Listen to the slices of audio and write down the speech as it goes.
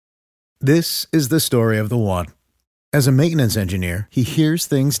This is the story of the one. As a maintenance engineer, he hears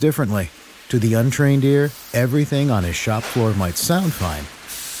things differently. To the untrained ear, everything on his shop floor might sound fine,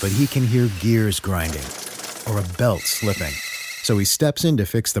 but he can hear gears grinding or a belt slipping. So he steps in to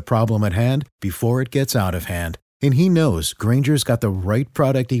fix the problem at hand before it gets out of hand. And he knows Grainger's got the right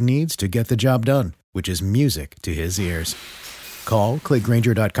product he needs to get the job done, which is music to his ears. Call, click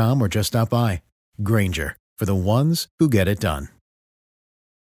Grainger.com, or just stop by. Grainger, for the ones who get it done.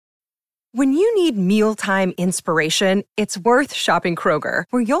 When you need mealtime inspiration, it's worth shopping Kroger,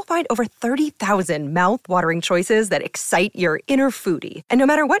 where you'll find over 30,000 mouth-watering choices that excite your inner foodie. And no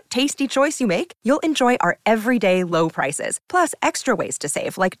matter what tasty choice you make, you'll enjoy our everyday low prices, plus extra ways to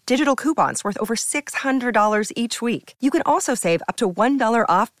save, like digital coupons worth over $600 each week. You can also save up to $1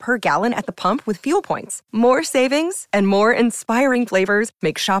 off per gallon at the pump with fuel points. More savings and more inspiring flavors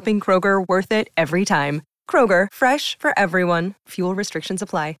make shopping Kroger worth it every time. Kroger, fresh for everyone. Fuel restrictions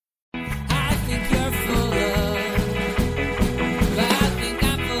apply.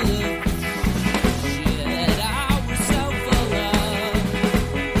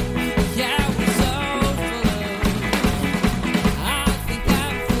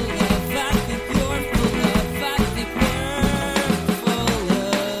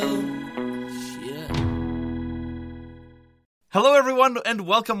 Hello, everyone, and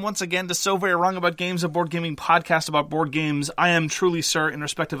welcome once again to So Very Wrong About Games, a board gaming podcast about board games. I am truly, sir, in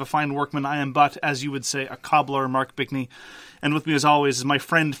respect of a fine workman, I am but, as you would say, a cobbler, Mark Bickney. And with me, as always, is my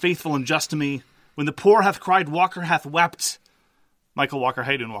friend, faithful and just to me. When the poor hath cried, Walker hath wept. Michael Walker.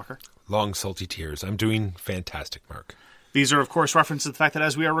 How you doing, Walker? Long, salty tears. I'm doing fantastic, Mark. These are, of course, references to the fact that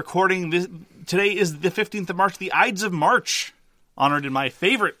as we are recording, today is the 15th of March, the Ides of March, honored in my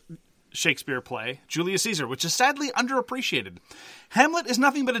favorite Shakespeare play, Julius Caesar, which is sadly underappreciated. Hamlet is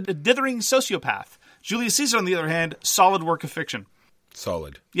nothing but a dithering sociopath. Julius Caesar, on the other hand, solid work of fiction.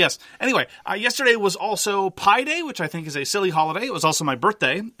 Solid. Yes. Anyway, yesterday was also Pi Day, which I think is a silly holiday. It was also my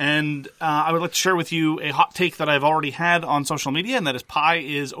birthday, and I would like to share with you a hot take that I've already had on social media, and that is pie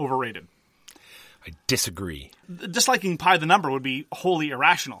is overrated. I disagree. Disliking pie the number would be wholly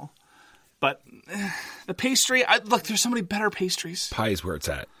irrational, but the pastry, look, there's so many better pastries. Pie is where it's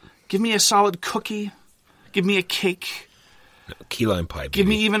at. Give me a solid cookie. Give me a cake. No, key lime pie, baby. Give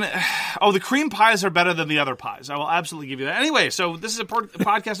me even... the cream pies are better than the other pies. I will absolutely give you that. Anyway, so this is a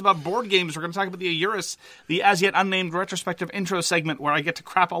podcast about board games. We're going to talk about the Eurus, the as-yet unnamed retrospective intro segment where I get to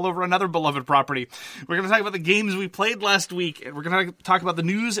crap all over another beloved property. We're going to talk about the games we played last week. We're going to talk about the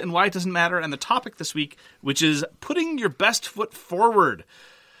news and why it doesn't matter, and the topic this week, which is putting your best foot forward.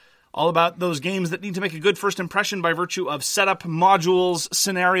 All about those games that need to make a good first impression by virtue of setup, modules,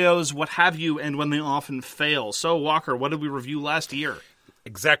 scenarios, what have you, and when they often fail. So, Walker, what did we review last year?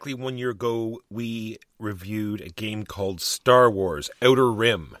 Exactly 1 year ago, we reviewed a game called Star Wars Outer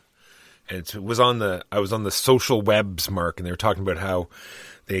Rim. And I was on the social webs, Mark, and they were talking about how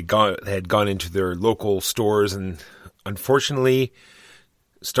they had gone into their local stores, and unfortunately,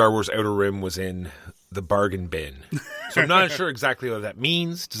 Star Wars Outer Rim was in the bargain bin. So I'm not sure exactly what that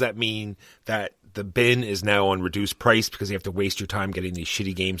means. Does that mean that the bin is now on reduced price because you have to waste your time getting these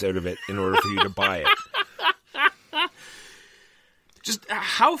shitty games out of it in order for you to buy it? Just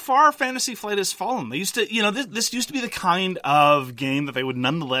how far Fantasy Flight has fallen. They used to, this used to be the kind of game that they would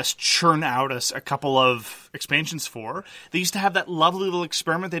nonetheless churn out a couple of expansions for. They used to have that lovely little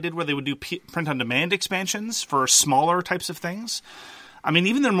experiment they did where they would do print-on-demand expansions for smaller types of things. I mean,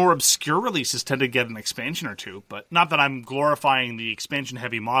 even their more obscure releases tend to get an expansion or two, but not that I'm glorifying the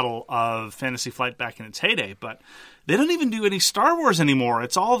expansion-heavy model of Fantasy Flight back in its heyday, but they don't even do any Star Wars anymore.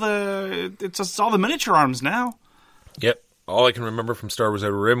 It's all the miniature arms now. Yep. All I can remember from Star Wars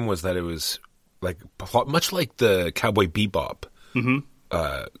Outer Rim was that it was much like the Cowboy Bebop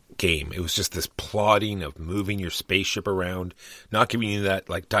game. It was just this plotting of moving your spaceship around, not giving you that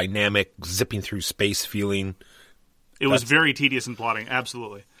dynamic zipping through space feeling. It was very tedious and plotting,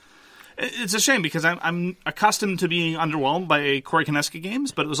 absolutely. It's a shame because I'm accustomed to being underwhelmed by Corey Konieczka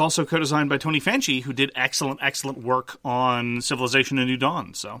games, but it was also co-designed by Tony Fanchi, who did excellent work on Civilization: A New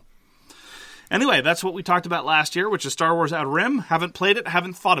Dawn. So, anyway, that's what we talked about last year, which is Star Wars Outer Rim. Haven't played it,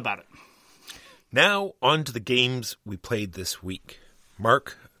 haven't thought about it. Now, on to the games we played this week.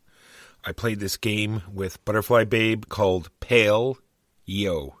 Mark, I played this game with Butterfly Babe called Pale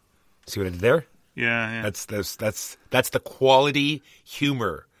Yo. See what I did there? Yeah. That's the quality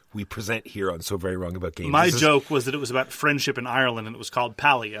humor we present here on So Very Wrong About Games. My joke was that it was about friendship in Ireland and it was called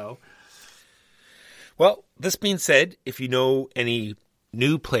Paleo. Well, this being said, if you know any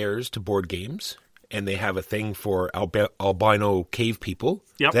new players to board games and they have a thing for albino cave people,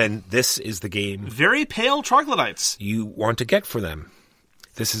 then this is the game. Very pale troglodytes. You want to get for them.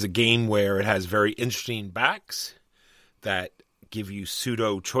 This is a game where it has very interesting backs that give you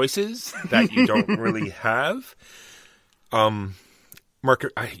pseudo choices that you don't really have. Mark,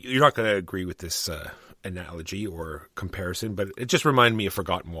 you're not going to agree with this analogy or comparison, but it just reminded me of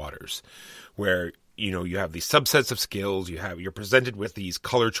Forgotten Waters, where you have these subsets of skills. You're presented with these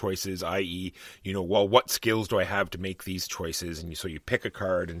color choices, i.e., well, what skills do I have to make these choices? And so you pick a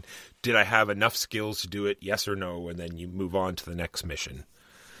card, and did I have enough skills to do it? Yes or no, and then you move on to the next mission.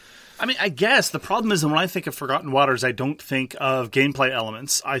 I mean, I guess the problem is that when I think of Forgotten Waters, I don't think of gameplay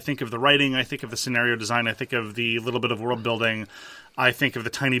elements. I think of the writing, I think of the scenario design, I think of the little bit of world building, I think of the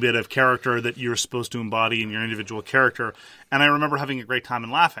tiny bit of character that you're supposed to embody in your individual character, and I remember having a great time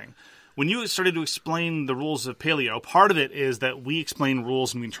and laughing. When you started to explain the rules of Paleo, part of it is that we explain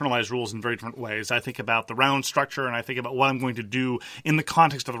rules and we internalize rules in very different ways. I think about the round structure, and I think about what I'm going to do in the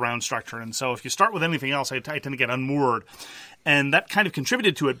context of the round structure. And so if you start with anything else, I tend to get unmoored. And that kind of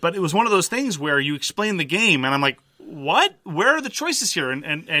contributed to it. But it was one of those things where you explain the game, and I'm like, what? Where are the choices here?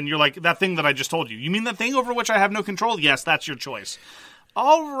 And you're like, that thing that I just told you. You mean that thing over which I have no control? Yes, that's your choice.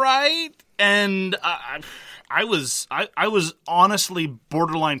 All right. And I was honestly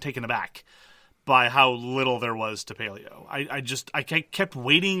borderline taken aback by how little there was to Paleo. I kept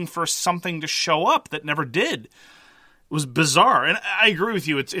waiting for something to show up that never did. It was bizarre, and I agree with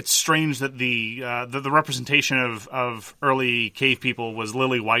you. It's strange that the representation of early cave people was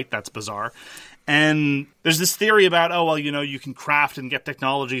lily white. That's bizarre. And there's this theory about, you can craft and get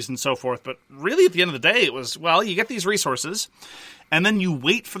technologies and so forth. But really, at the end of the day, it was, you get these resources, and then you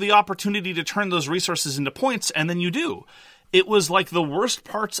wait for the opportunity to turn those resources into points, and then you do. It was like the worst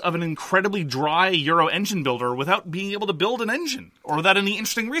parts of an incredibly dry Euro engine builder without being able to build an engine, or without any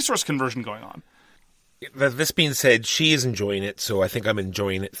interesting resource conversion going on. This being said, she is enjoying it, so I think I'm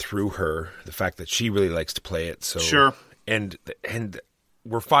enjoying it through her. The fact that she really likes to play it. So sure. And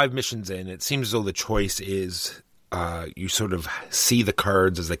we're 5 missions in. It seems as though the choice is you sort of see the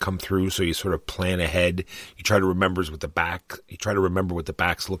cards as they come through, so you sort of plan ahead. You try to remember what the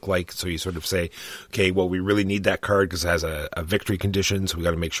backs look like. So you sort of say, okay, well, we really need that card because it has a victory condition, so we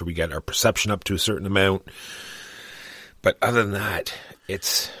got to make sure we get our perception up to a certain amount. But other than that,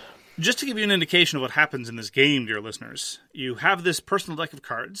 it's... Just to give you an indication of what happens in this game, dear listeners, you have this personal deck of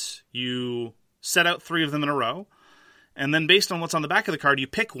cards. You set out 3 of them in a row, and then based on what's on the back of the card, you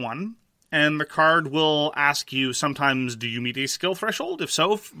pick one, and the card will ask you sometimes, do you meet a skill threshold? If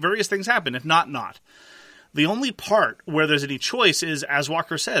so, various things happen. If not, not. The only part where there's any choice is, as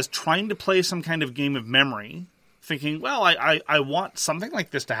Walker says, trying to play some kind of game of memory, thinking, well, I want something like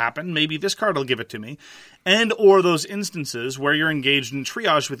this to happen. Maybe this card will give it to me. And or those instances where you're engaged in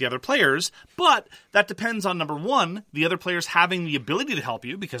triage with the other players, but that depends on, number one, the other players having the ability to help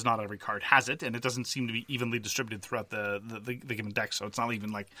you, because not every card has it, and it doesn't seem to be evenly distributed throughout the given deck, so it's not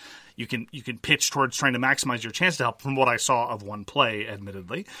even like you can pitch towards trying to maximize your chance to help, from what I saw of one play,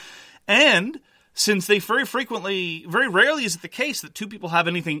 admittedly. And since they very rarely is it the case that 2 people have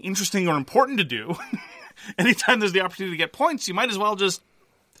anything interesting or important to do, anytime there's the opportunity to get points, you might as well just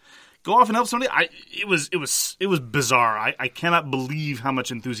go off and help somebody. It was bizarre. I cannot believe how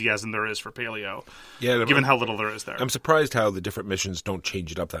much enthusiasm there is for Paleo, given how little there is there. I'm surprised how the different missions don't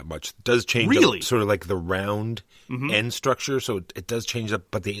change it up that much. It does change really? Up sort of like the round end structure, so it does change up,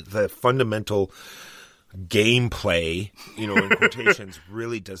 but the fundamental gameplay, in quotations,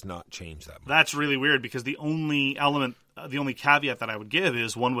 really does not change that much. That's really weird, because the only caveat that I would give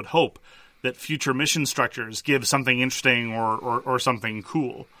is one would hope that future mission structures give something interesting or something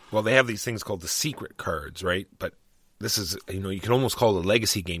cool. Well, they have these things called the secret cards, right? But this is, you can almost call it a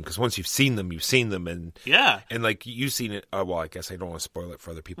legacy game, because once you've seen them, and yeah, and like you've seen it. Well, I guess I don't want to spoil it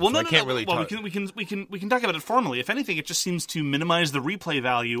for other people. Well, so no, I can't really. Well, we can talk about it formally. If anything, it just seems to minimize the replay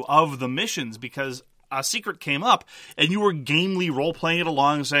value of the missions, because a secret came up, and you were gamely role-playing it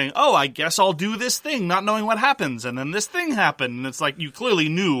along, saying, oh, I guess I'll do this thing, not knowing what happens, and then this thing happened, and it's like you clearly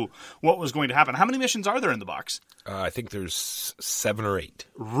knew what was going to happen. How many missions are there in the box? I think there's 7 or 8.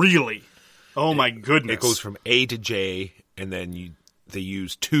 Really? Oh, my goodness. It goes from A to J, and then they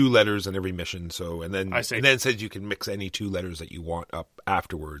use 2 letters in every mission, and then it says you can mix any 2 letters that you want up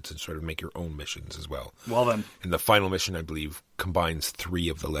afterwards and sort of make your own missions as well. Well, then. And the final mission, I believe, combines 3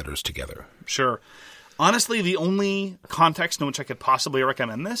 of the letters together. Sure. Honestly, the only context in which I could possibly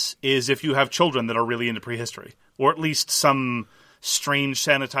recommend this is if you have children that are really into prehistory, or at least some strange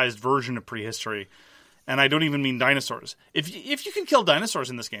sanitized version of prehistory. And I don't even mean dinosaurs. If you can kill dinosaurs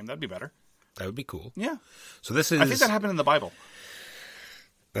in this game, that'd be better. That would be cool. Yeah. So this is... I think that happened in the Bible.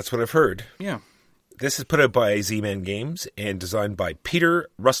 That's what I've heard. Yeah. This is put out by Z-Man Games and designed by Peter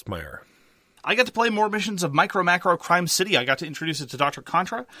Rustmeyer. I got to play more missions of Micro Macro Crime City. I got to introduce it to Dr.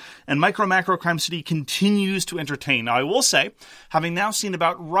 Contra, and Micro Macro Crime City continues to entertain. Now, I will say, having now seen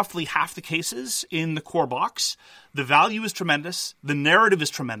about roughly half the cases in the core box, the value is tremendous, the narrative is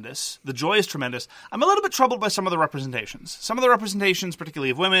tremendous, the joy is tremendous. I'm a little bit troubled by some of the representations. Some of the representations,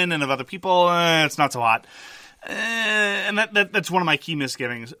 particularly of women and of other people, it's not so hot. And that's one of my key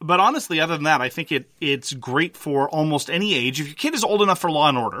misgivings. But honestly, other than that, I think it's great for almost any age. If your kid is old enough for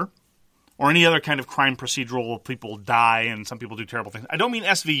Law & Order, or any other kind of crime procedural, people die and some people do terrible things. I don't mean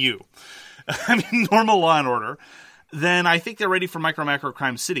SVU. I mean normal Law & Order. Then I think they're ready for Micro Macro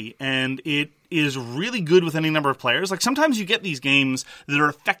Crime City, and it is really good with any number of players. Like, sometimes you get these games that are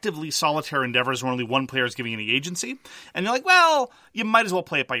effectively solitaire endeavors where only one player is giving any agency, and you're like, well, you might as well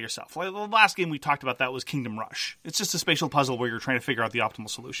play it by yourself. Like, the last game we talked about that was Kingdom Rush. It's just a spatial puzzle where you're trying to figure out the optimal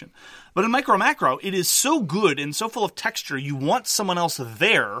solution. But in Micro Macro, it is so good and so full of texture, you want someone else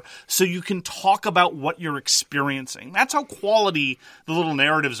there so you can talk about what you're experiencing. That's how quality the little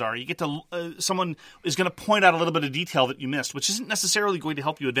narratives are. You get to, someone is going to point out a little bit of detail that you missed, which isn't necessarily going to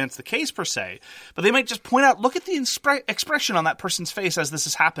help you advance the case per se, but they might just point out, look at the expression on that person's face as this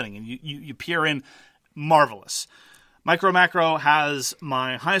is happening, and you peer in. Marvelous. Micro Macro has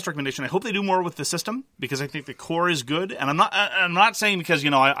my highest recommendation. I hope they do more with the system, because I think the core is good, and I'm not saying because,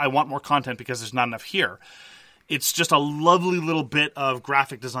 I want more content because there's not enough here. It's just a lovely little bit of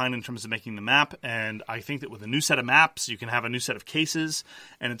graphic design in terms of making the map, and I think that with a new set of maps, you can have a new set of cases,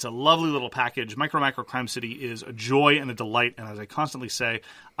 and it's a lovely little package. Micro Macro Crime City is a joy and a delight, and as I constantly say,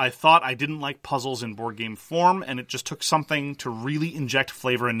 I thought I didn't like puzzles in board game form, and it just took something to really inject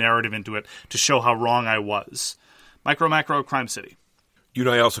flavor and narrative into it to show how wrong I was. Micro Macro Crime City. You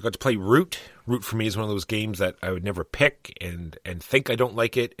know, I also got to play Root. Root for me is one of those games that I would never pick and think I don't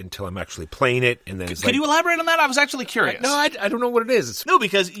like it until I'm actually playing it, and then it's Could you elaborate on that? I was actually curious. No, I don't know what it is. No,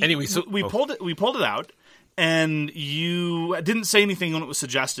 because anyway, we pulled it out, and you didn't say anything when it was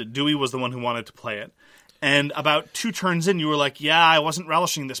suggested. Dewey was the one who wanted to play it, and about 2 turns in, you were like, "Yeah, I wasn't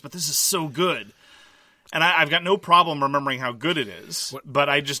relishing this, but this is so good." And I've got no problem remembering how good it is, but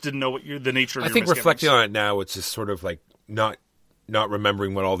I just didn't know what the nature of your I think misgivings. Reflecting on it now, it's just sort of like not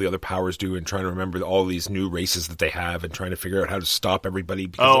remembering what all the other powers do and trying to remember all these new races that they have and trying to figure out how to stop everybody.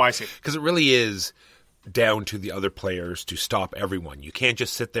 I see. Because it really is down to the other players to stop everyone. You can't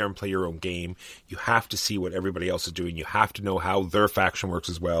just sit there and play your own game. You have to see what everybody else is doing. You have to know how their faction works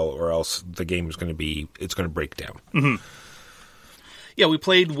as well, or else the game is going to break down. Mm-hmm. Yeah, we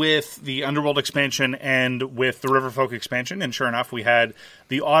played with the Underworld expansion and with the Riverfolk expansion, and sure enough, we had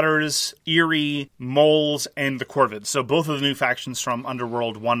the Otters, Eerie, Moles, and the Corvids. So both of the new factions from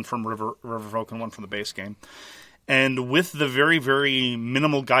Underworld, one from Riverfolk and one from the base game. And with the very, very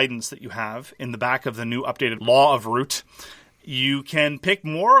minimal guidance that you have in the back of the new updated Law of Root, you can pick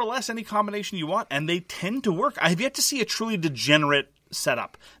more or less any combination you want, and they tend to work. I have yet to see a truly degenerate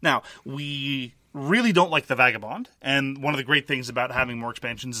setup. Now, we really don't like the Vagabond, and one of the great things about having more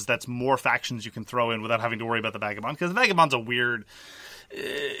expansions is that's more factions you can throw in without having to worry about the Vagabond, because the Vagabond's a weird...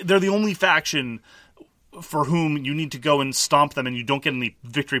 they're the only faction for whom you need to go and stomp them, and you don't get any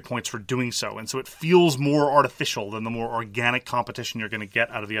victory points for doing so, and so it feels more artificial than the more organic competition you're going to get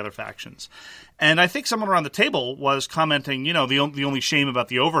out of the other factions. And I think someone around the table was commenting, the only shame about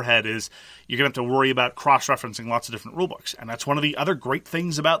the overhead is you're going to have to worry about cross-referencing lots of different rulebooks, and that's one of the other great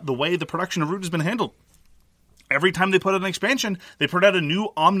things about the way the production of Root has been handled. Every time they put out an expansion, they put out a new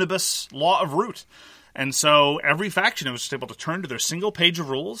omnibus Law of Root. And so every faction was just able to turn to their single page of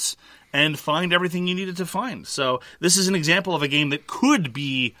rules and find everything you needed to find. So this is an example of a game that could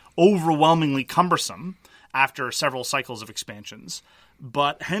be overwhelmingly cumbersome after several cycles of expansions,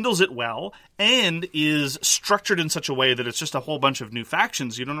 but handles it well and is structured in such a way that it's just a whole bunch of new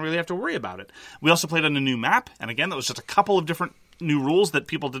factions. You don't really have to worry about it. We also played on a new map, and again, that was just a couple of different new rules that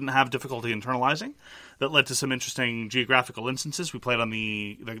people didn't have difficulty internalizing that led to some interesting geographical instances. We played on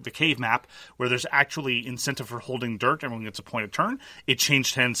the cave map where there's actually incentive for holding dirt. Everyone gets a point of turn. It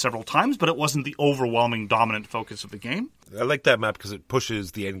changed hands several times, but it wasn't the overwhelming dominant focus of the game. I like that map because it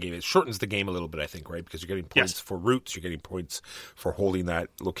pushes the end game. It shortens the game a little bit, I think, right? Because you're getting points for routes, you're getting points for holding that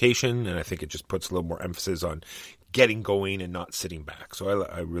location, and I think it just puts a little more emphasis on getting going and not sitting back. So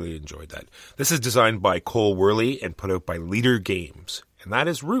I really enjoyed that. This is designed by Cole Worley and put out by Leader Games, and that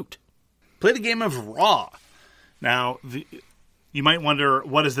is Root. Played a game of Raw. Now, you might wonder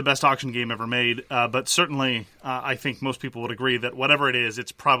what is the best auction game ever made, but certainly I think most people would agree that whatever it is,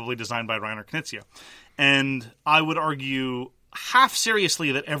 it's probably designed by Reiner Knizia. And I would argue half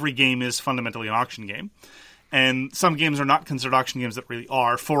seriously that every game is fundamentally an auction game. And some games are not considered auction games that really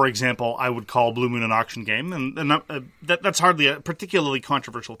are. For example, I would call Blue Moon an auction game, and that's hardly a particularly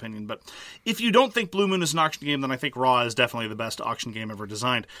controversial opinion. But if you don't think Blue Moon is an auction game, then I think Raw is definitely the best auction game ever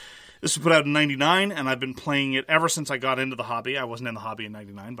designed. This was put out in '99, and I've been playing it ever since I got into the hobby. I wasn't in the hobby in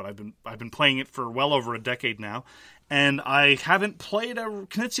 '99, but I've been playing it for well over a decade now, and I haven't played a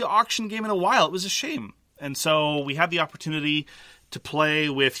Knizia auction game in a while. It was a shame, and so we had the opportunity to play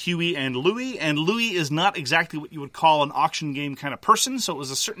with Huey and Louie, and Louie is not exactly what you would call an auction game kind of person, so it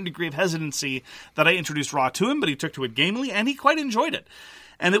was a certain degree of hesitancy that I introduced Raw to him, but he took to it gamely, and he quite enjoyed it.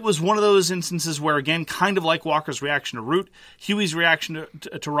 And it was one of those instances where, again, kind of like Walker's reaction to Root, Huey's reaction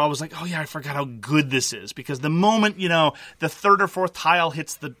to Raw was like, oh yeah, I forgot how good this is. Because the moment, the third or fourth tile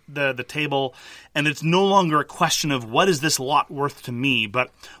hits the table, and it's no longer a question of what is this lot worth to me,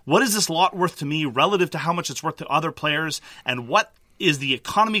 but what is this lot worth to me relative to how much it's worth to other players, and what is the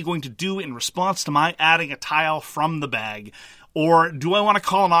economy going to do in response to my adding a tile from the bag? Or do I want to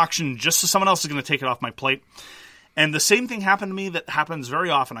call an auction just so someone else is going to take it off my plate? And the same thing happened to me that happens very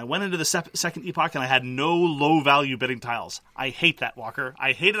often. I went into the second epoch and I had no low-value bidding tiles. I hate that, Walker.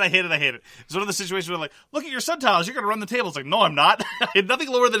 I hate it. It's one of the situations where like, look at your sub tiles, you're going to run the table. It's like, no, I'm not. I had nothing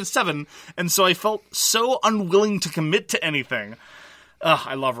lower than 7, and so I felt so unwilling to commit to anything.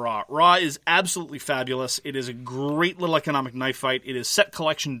 I love Raw. Raw is absolutely fabulous. It is a great little economic knife fight. It is set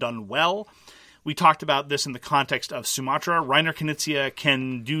collection done well. We talked about this in the context of Sumatra. Reiner Knizia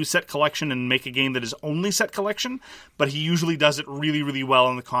can do set collection and make a game that is only set collection, but he usually does it really, really well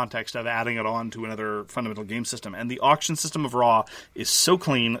in the context of adding it on to another fundamental game system. And the auction system of Raw is so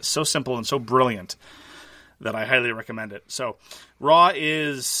clean, so simple, and so brilliant that I highly recommend it. So, Raw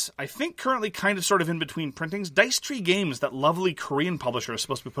is, I think, currently kind of sort of in between printings. Dice Tree Games, that lovely Korean publisher, is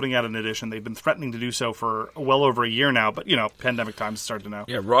supposed to be putting out an edition. They've been threatening to do so for well over a year now, but, pandemic times it's hard to know.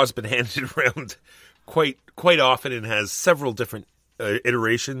 Yeah, Raw's been handed around quite often and has several different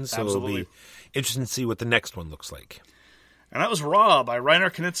iterations, so Absolutely. It'll be interesting to see what the next one looks like. And that was Raw by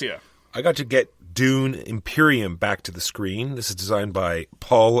Reiner Knizia. I got to get Dune Imperium back to the screen. This is designed by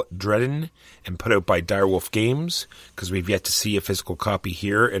Paul Dredden and put out by Direwolf Games, because we've yet to see a physical copy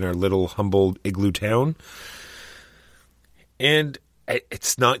here in our little humble igloo town. And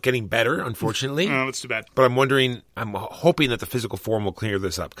it's not getting better, unfortunately. No, that's too bad. But I'm hoping that the physical form will clear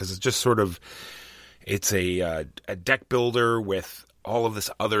this up, because it's just sort of, it's a deck builder with all of this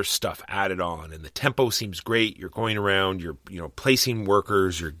other stuff added on, and the tempo seems great. You're going around, you're placing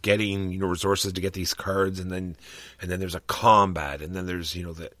workers, you're getting resources to get these cards, and then there's a combat, and then there's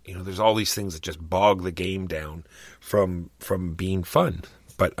there's all these things that just bog the game down from being fun.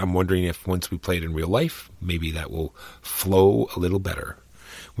 But I'm wondering if once we play it in real life, maybe that will flow a little better.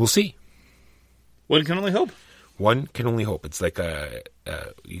 We'll see. One can only hope. One can only hope. It's like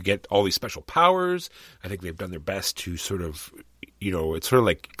you get all these special powers. I think they've done their best to sort of, it's sort of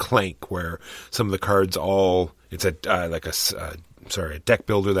like Clank, where some of the cards it's a deck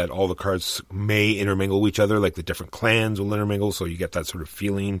builder that all the cards may intermingle with each other, like the different clans will intermingle, so you get that sort of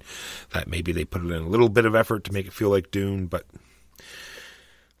feeling that maybe they put it in a little bit of effort to make it feel like Dune, but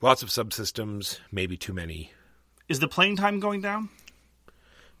lots of subsystems, maybe too many. Is the playing time going down?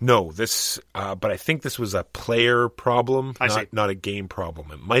 No, but I think this was a player problem, not a game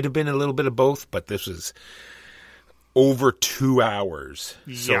problem. It might have been a little bit of both, but this was over 2 hours.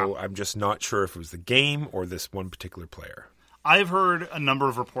 Yeah. So I'm just not sure if it was the game or this one particular player. I've heard a number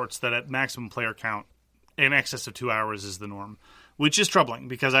of reports that at maximum player count, in excess of 2 hours is the norm, which is troubling,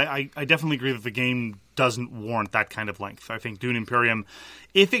 because I definitely agree that the game doesn't warrant that kind of length. I think Dune Imperium,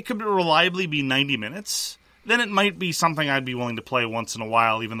 if it could reliably be 90 minutes... then it might be something I'd be willing to play once in a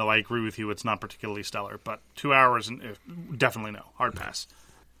while, even though I agree with you, it's not particularly stellar. But 2 hours, definitely no. Hard pass.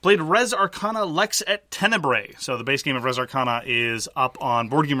 Played Res Arcana Lex et Tenebrae. So the base game of Res Arcana is up on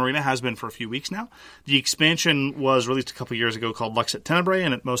Board Game Arena, has been for a few weeks now. The expansion was released a couple years ago called Lex et Tenebrae,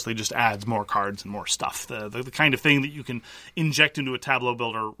 and it mostly just adds more cards and more stuff. The kind of thing that you can inject into a tableau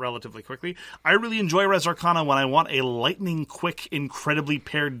builder relatively quickly. I really enjoy Res Arcana when I want a lightning quick, incredibly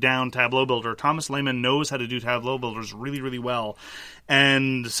pared down tableau builder. Thomas Lehman knows how to do tableau builders really, really well.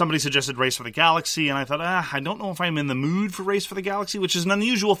 And somebody suggested Race for the Galaxy, and I thought, I don't know if I'm in the mood for Race for the Galaxy, which is an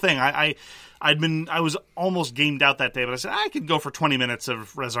unusual thing. I was almost gamed out that day, but I said I could go for 20 minutes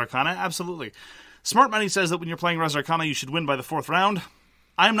of Res Arcana. Absolutely. Smart Money says that when you're playing Res Arcana, you should win by the 4th round.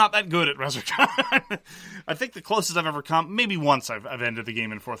 I'm not that good at Res Arcana. I think the closest I've ever come, maybe once I've ended the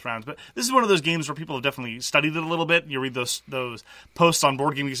game in 4th rounds, but this is one of those games where people have definitely studied it a little bit. You read those posts on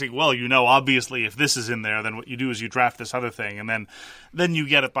Board Game, you say, well, obviously if this is in there, then what you do is you draft this other thing, and then you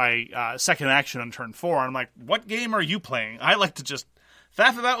get it by second action on turn 4. And I'm like, what game are you playing? I like to just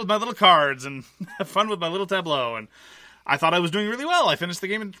faff about with my little cards and have fun with my little tableau. And I thought I was doing really well. I finished the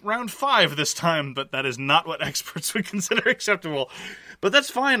game in round 5 this time, but that is not what experts would consider acceptable. But that's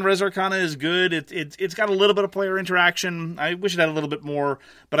fine. Res Arcana is good. It's got a little bit of player interaction. I wish it had a little bit more,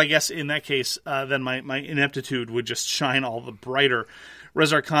 but I guess in that case, then my ineptitude would just shine all the brighter.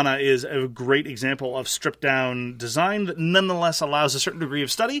 Res Arcana is a great example of stripped-down design that nonetheless allows a certain degree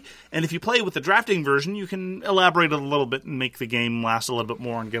of study, and if you play with the drafting version, you can elaborate a little bit and make the game last a little bit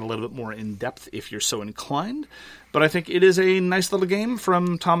more and get a little bit more in-depth if you're so inclined. But I think it is a nice little game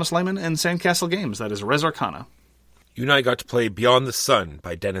from Thomas Lehman and Sandcastle Games. That is Res Arcana. You and I got to play Beyond the Sun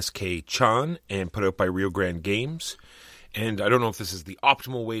by Dennis K. Chan and put out by Rio Grande Games. And I don't know if this is the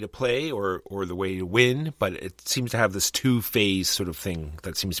optimal way to play or the way to win, but it seems to have this 2-phase sort of thing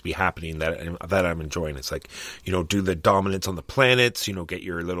that seems to be happening that I'm enjoying. It's like, do the dominance on the planets, get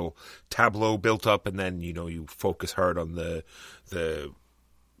your little tableau built up, and then, you focus hard on the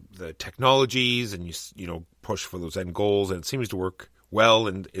technologies and you push for those end goals, and it seems to work well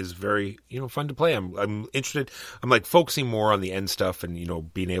and is very fun to play. I'm interested. I'm like focusing more on the end stuff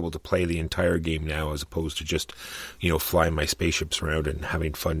and being able to play the entire game now as opposed to just flying my spaceships around and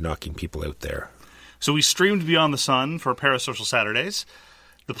having fun knocking people out there. So we streamed Beyond the Sun for Parasocial Saturdays.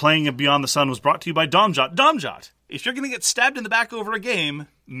 The playing of Beyond the Sun was brought to you by Domjot. Domjot, if you're going to get stabbed in the back over a game,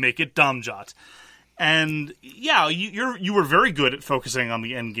 make it Domjot. And yeah, you were very good at focusing on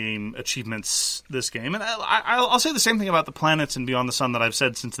the end game achievements this game. And I'll say the same thing about the planets and Beyond the Sun that I've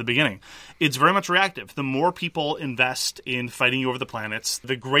said since the beginning. It's very much reactive. The more people invest in fighting you over the planets,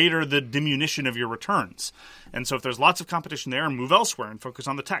 the greater the diminution of your returns. And so if there's lots of competition there, move elsewhere and focus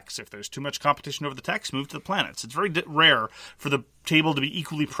on the techs. If there's too much competition over the techs, move to the planets. It's very rare for the table to be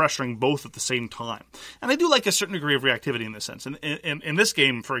equally pressuring both at the same time. And I do like a certain degree of reactivity in this sense. And in this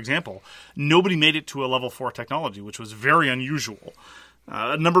game, for example, nobody made it to a level 4 technology, which was very unusual.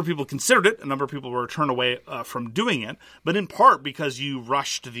 A number of people considered it. A number of people were turned away from doing it, but in part because you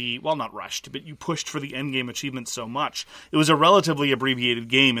not rushed, but you pushed for the endgame achievements so much. It was a relatively abbreviated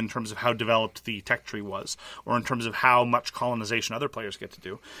game in terms of how developed the tech tree was, or in terms of how much colonization other players get to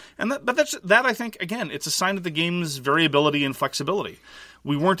do. But that I think, again, it's a sign of the game's variability and flexibility.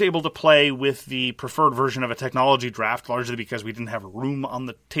 We weren't able to play with the preferred version of a technology draft, largely because we didn't have room on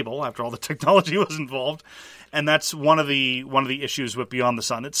the table after all the technology was involved. And that's one of the issues with Beyond the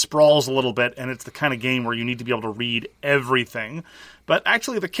Sun. It sprawls a little bit, and it's the kind of game where you need to be able to read everything. But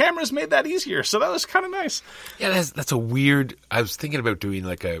actually, the cameras made that easier, so that was kind of nice. Yeah, that's a weird... I was thinking about doing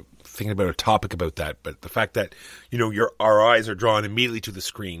thinking about a topic about that, but the fact that, our eyes are drawn immediately to the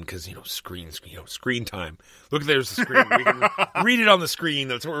screen because, screen time. Look, there's the screen. We can read it on the screen.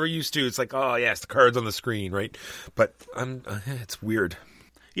 That's what we're used to. It's like, oh, yes, the card's on the screen, right? But it's weird.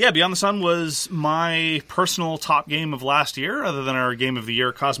 Yeah, Beyond the Sun was my personal top game of last year, other than our game of the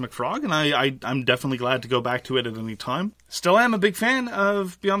year, Cosmic Frog, and I'm definitely glad to go back to it at any time. Still am a big fan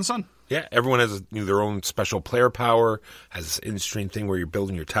of Beyond the Sun. Yeah, everyone has their own special player power, has this interesting thing where you're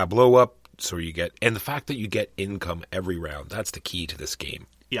building your tableau up, and the fact that you get income every round, that's the key to this game.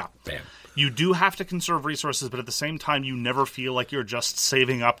 Yeah. Bam. You do have to conserve resources, but at the same time, you never feel like you're just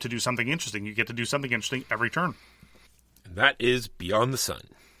saving up to do something interesting. You get to do something interesting every turn. And that is Beyond the Sun.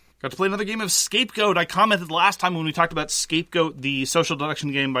 Got to play another game of Scapegoat. I commented last time when we talked about Scapegoat, the social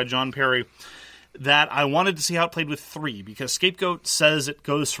deduction game by John Perry, that I wanted to see how it played with 3, because Scapegoat says it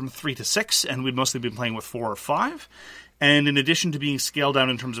goes from 3 to 6, and we'd mostly been playing with 4 or 5. And in addition to being scaled down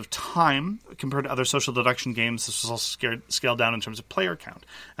in terms of time, compared to other social deduction games, this was also scaled down in terms of player count.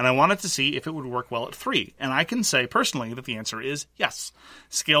 And I wanted to see if it would work well at 3. And I can say, personally, that the answer is yes.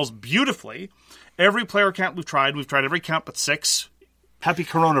 Scales beautifully. Every player count we've tried every count but 6. Happy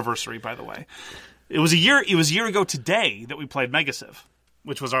Coronaversary, by the way. It was a year ago today that we played Megasiv,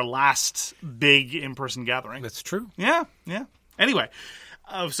 which was our last big in-person gathering. That's true. Yeah. Anyway,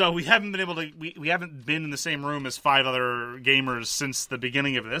 so we haven't been able to. We haven't been in the same room as 5 other gamers since the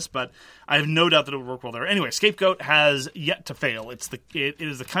beginning of this, but I have no doubt that it would work well there. Anyway, Scapegoat has yet to fail. It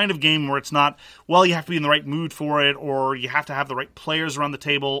is the kind of game where it's not, well, you have to be in the right mood for it, or you have to have the right players around the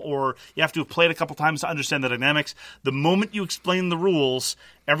table, or you have to have played a couple times to understand the dynamics. The moment you explain the rules,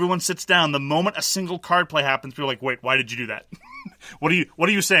 everyone sits down. The moment a single card play happens, people are like, "Wait, why did you do that? What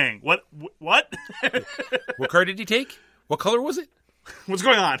are you saying? What? What card did you take? What color was it? What's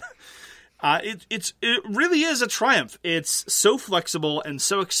going on?" It really is a triumph. It's so flexible and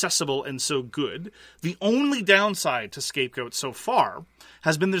so accessible and so good. The only downside to Scapegoat so far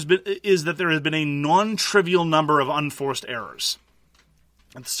is that there has been a non-trivial number of unforced errors.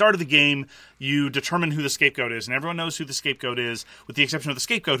 At the start of the game, you determine who the scapegoat is, and everyone knows who the scapegoat is, with the exception of the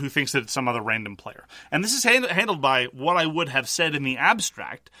scapegoat who thinks that it's some other random player. And this is handled by what I would have said in the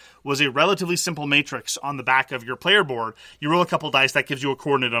abstract was a relatively simple matrix on the back of your player board. You roll a couple dice, that gives you a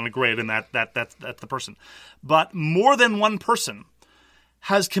coordinate on a grid, and that's the person. But more than one person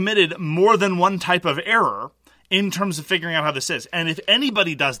has committed more than one type of error in terms of figuring out how this is. And if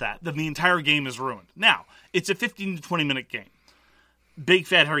anybody does that, then the entire game is ruined. Now, it's a 15 to 20-minute game. Big,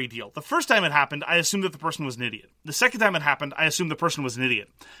 fat, hairy deal. The first time it happened, I assumed that the person was an idiot. The second time it happened, I assumed the person was an idiot.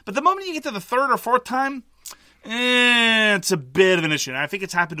 But the moment you get to the third or fourth time, it's a bit of an issue. And I think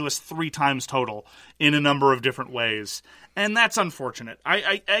it's happened to us 3 times total in a number of different ways. And that's unfortunate.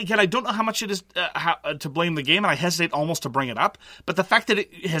 I don't know how much it is to blame the game, and I hesitate almost to bring it up. But the fact that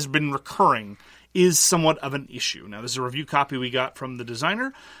it has been recurring is somewhat of an issue. Now, this is a review copy we got from the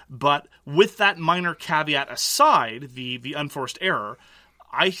designer, but with that minor caveat aside, the unforced error,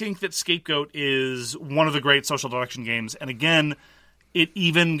 I think that Scapegoat is one of the great social deduction games, and again, it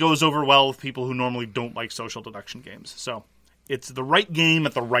even goes over well with people who normally don't like social deduction games. So, it's the right game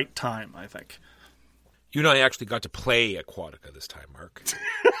at the right time, I think. You and I actually got to play Aquatica this time, Mark.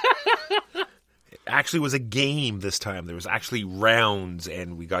 Actually was a game this time. There was actually rounds,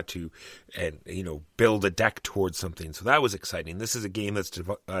 and we got to build a deck towards something. So that was exciting. This is a game that's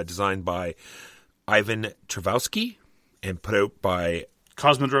designed by Ivan Trevowski and put out by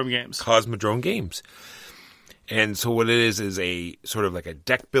Cosmodrome Games. And so what it is a sort of like a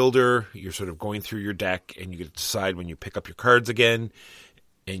deck builder. You're sort of going through your deck, and you get to decide when you pick up your cards again,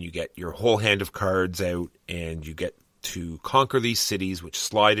 and you get your whole hand of cards out, and you get to conquer these cities, which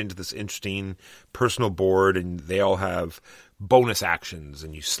slide into this interesting personal board, and they all have bonus actions,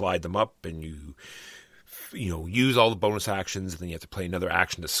 and you slide them up, and you use all the bonus actions, and then you have to play another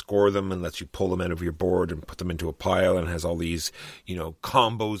action to score them, and lets you pull them out of your board and put them into a pile, and has all these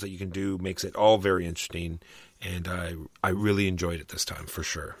combos that you can do. Makes it all very interesting, and I really enjoyed it this time for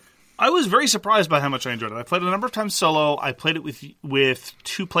sure. I was very surprised by how much I enjoyed it. I played it a number of times solo. I played it with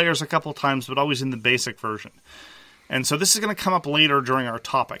 2 players a couple of times, but always in the basic version. And so this is going to come up later during our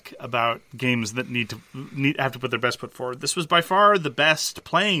topic about games that have to put their best foot forward. This was by far the best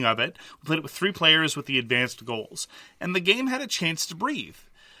playing of it. We played it with 3 players with the advanced goals. And the game had a chance to breathe.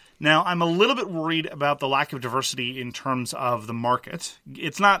 Now, I'm a little bit worried about the lack of diversity in terms of the market.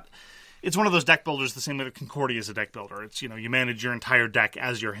 It's one of those deck builders the same way that Concordia is a deck builder. It's, you manage your entire deck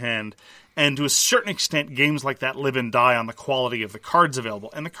as your hand. And to a certain extent, games like that live and die on the quality of the cards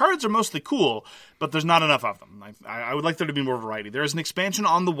available. And the cards are mostly cool, but there's not enough of them. I would like there to be more variety. There is an expansion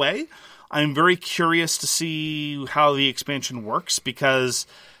on the way. I'm very curious to see how the expansion works, because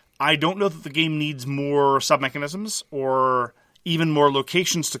I don't know that the game needs more sub-mechanisms or even more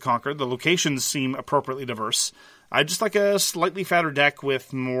locations to conquer. The locations seem appropriately diverse. I'd just like a slightly fatter deck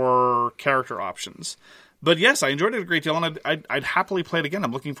with more character options. But yes, I enjoyed it a great deal, and I'd happily play it again.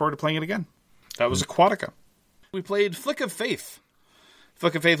 I'm looking forward to playing it again. That was Aquatica. We played Flick of Faith.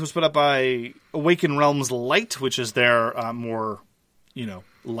 Flick of Faith was put up by Awaken Realms Light, which is their more,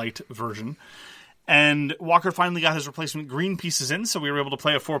 light version. And Walker finally got his replacement green pieces in, so we were able to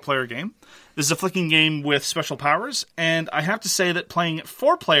play a 4-player game. This is a flicking game with special powers, and I have to say that playing it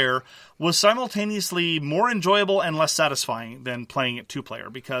 4-player was simultaneously more enjoyable and less satisfying than playing it 2-player,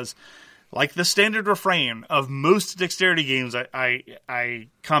 because, like the standard refrain of most dexterity games I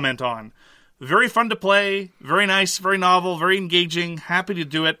comment on, very fun to play, very nice, very novel, very engaging, happy to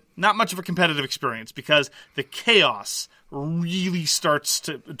do it. Not much of a competitive experience, because the chaos really starts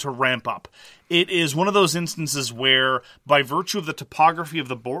to ramp up. It is one of those instances where, by virtue of the topography of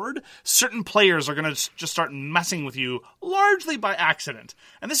the board, certain players are going to just start messing with you largely by accident.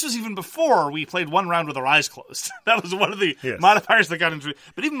 And this was even before we played one round with our eyes closed. That was one of the modifiers that got into it.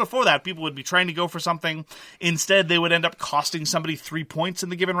 But even before that, people would be trying to go for something. Instead, they would end up costing somebody 3 points in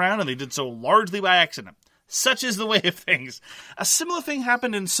the given round, and they did so largely by accident. Such is the way of things. A similar thing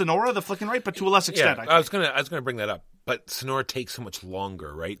happened in Sonora, the Flick and Right, but to a less extent. Yeah, I was gonna bring that up. But Sonora takes so much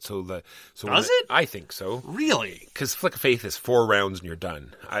longer, right? Does it? I think so. Really? Because Flick of Faith is 4 rounds and you're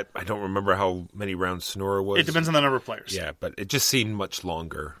done. I don't remember how many rounds Sonora was. It depends on the number of players. Yeah, but it just seemed much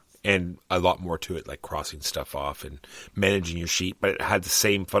longer and a lot more to it, like crossing stuff off and managing your sheet. But it had the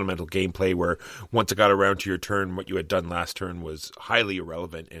same fundamental gameplay where once it got around to your turn, what you had done last turn was highly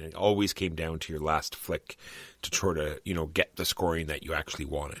irrelevant, and it always came down to your last flick to try to, get the scoring that you actually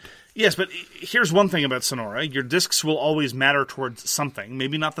wanted. Yes, but here's one thing about Sonora. Your discs will always matter towards something.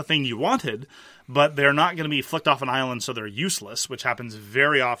 Maybe not the thing you wanted, but they're not going to be flicked off an island so they're useless, which happens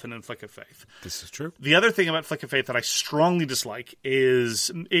very often in Flick of Faith. This is true. The other thing about Flick of Faith that I strongly dislike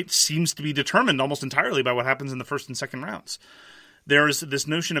is it seems to be determined almost entirely by what happens in the first and second rounds. There's this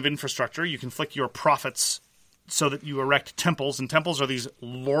notion of infrastructure. You can flick your profits so that you erect temples, and temples are these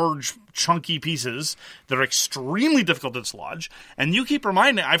large, chunky pieces that are extremely difficult to dislodge. And you keep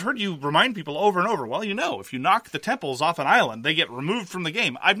reminding, I've heard you remind people over and over, well, if you knock the temples off an island, they get removed from the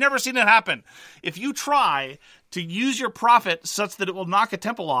game. I've never seen it happen. If you try to use your profit such that it will knock a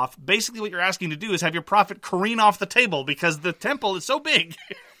temple off, basically what you're asking to do is have your profit careen off the table because the temple is so big.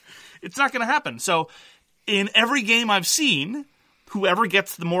 It's not going to happen. So in every game I've seen, whoever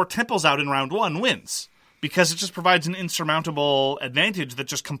gets the more temples out in round one wins, because it just provides an insurmountable advantage that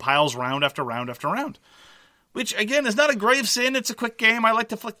just compiles round after round after round. Which, again, is not a grave sin. It's a quick game. I like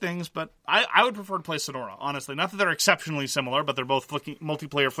to flick things, but I would prefer to play Sonora, honestly. Not that they're exceptionally similar, but they're both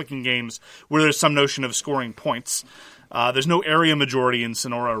multiplayer flicking games where there's some notion of scoring points. There's no area majority in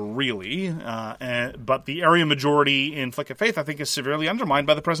Sonora, really, but the area majority in Flick of Faith, I think, is severely undermined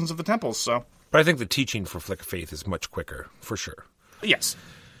by the presence of the temples. So, but I think the teaching for Flick of Faith is much quicker, for sure. Yes.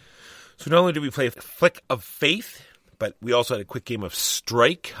 So not only did we play Flick of Faith, but we also had a quick game of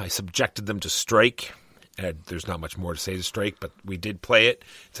Strike. I subjected them to Strike. There's not much more to say to Strike, but we did play it.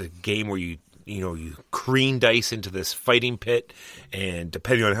 It's a game where you careen dice into this fighting pit, and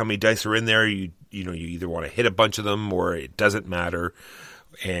depending on how many dice are in there, you either want to hit a bunch of them or it doesn't matter,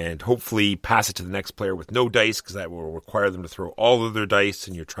 and hopefully pass it to the next player with no dice, because that will require them to throw all of their dice,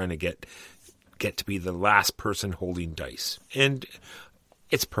 and you're trying to get to be the last person holding dice. And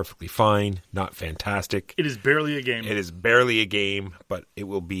it's perfectly fine, not fantastic. It is barely a game. It is barely a game, but it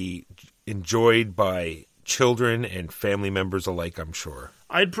will be enjoyed by children and family members alike, I'm sure.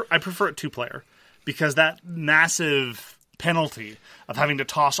 I prefer it two-player, because that massive penalty of having to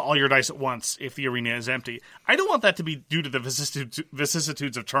toss all your dice at once if the arena is empty, I don't want that to be due to the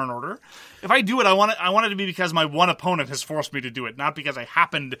vicissitudes of turn order. If I do it, I want it to be because my one opponent has forced me to do it, not because I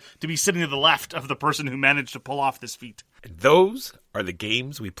happened to be sitting to the left of the person who managed to pull off this feat. And those are the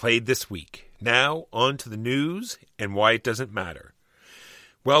games we played this week. Now, on to the news and why it doesn't matter.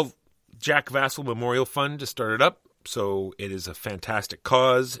 Well, Jack Vassal Memorial Fund just started up, so it is a fantastic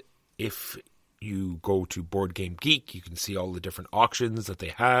cause. If you go to Board Game Geek, you can see all the different auctions that they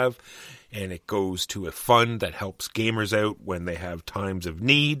have, and it goes to a fund that helps gamers out when they have times of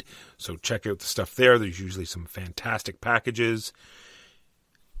need. So check out the stuff there. There's usually some fantastic packages.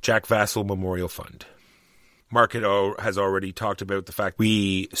 Jack Vassal Memorial Fund. Mark has already talked about the fact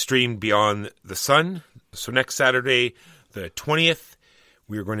we streamed Beyond the Sun. So next Saturday, the 20th,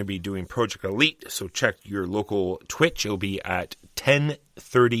 we're going to be doing Project Elite. So check your local Twitch. It'll be at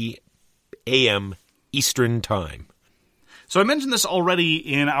 10:30 a.m. Eastern Time. So I mentioned this already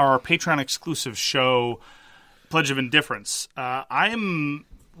in our Patreon exclusive show, Pledge of Indifference. I'm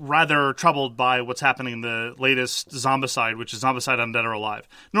rather troubled by what's happening in the latest Zombicide, which is Zombicide Undead or Alive.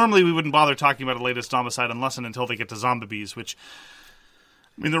 Normally we wouldn't bother talking about the latest Zombicide unless and until they get to Zombies, which,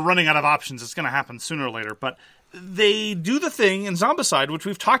 I mean, they're running out of options. It's going to happen sooner or later. But they do the thing in Zombicide, which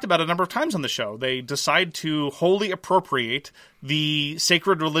we've talked about a number of times on the show. They decide to wholly appropriate the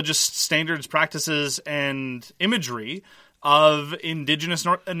sacred religious standards, practices, and imagery of indigenous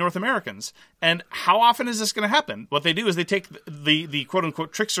North Americans. And how often is this going to happen? What they do is they take the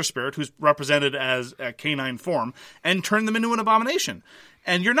quote-unquote trickster spirit, who's represented as a canine form, and turn them into an abomination.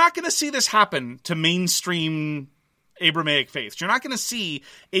 And you're not going to see this happen to mainstream Abrahamic faiths. You're not going to see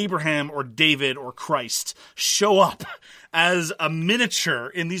Abraham or David or Christ show up as a miniature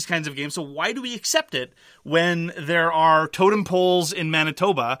in these kinds of games. So why do we accept it when there are totem poles in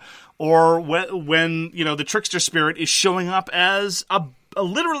Manitoba, or when the trickster spirit is showing up as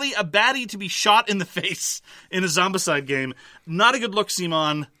literally a baddie to be shot in the face in a Zombicide game? Not a good look,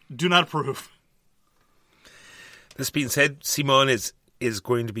 Simon. Do not approve. This being said, Simon is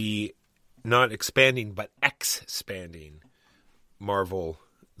going to be not expanding, but expanding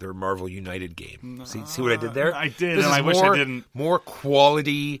their Marvel United game. See what I did there? I did, and I wish I didn't. More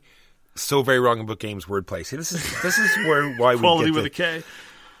quality, So Very Wrong About Games wordplay. See, this is why we quality get with a K.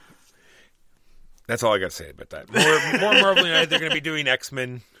 That's all I got to say about that. More Marvel United. They're going to be doing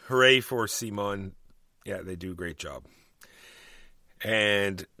X-Men. Hooray for Simon. Yeah, they do a great job.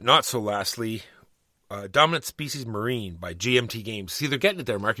 And not so lastly, Dominant Species Marine by GMT Games. See, they're getting it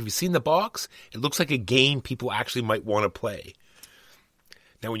there, Mark. Have you seen the box? It looks like a game people actually might want to play.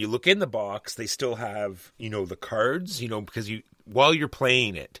 Now, when you look in the box, they still have, the cards, because while you're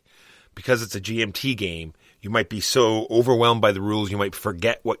playing it, because it's a GMT game, you might be so overwhelmed by the rules, you might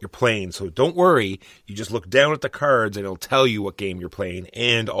forget what you're playing. So don't worry. You just look down at the cards and it'll tell you what game you're playing,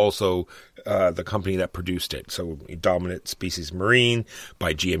 and also the company that produced it. So Dominant Species Marine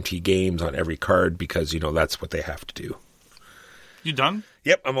by GMT Games on every card, because, that's what they have to do. You done?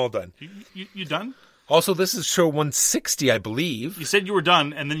 Yep, I'm all done. You done? Also, this is show 160, I believe. You said you were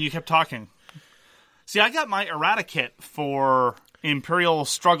done, and then you kept talking. See, I got my errata kit for Imperial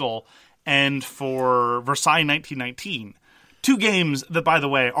Struggle and for Versailles 1919. 2 games that, by the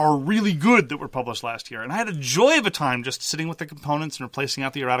way, are really good that were published last year. And I had a joy of a time just sitting with the components and replacing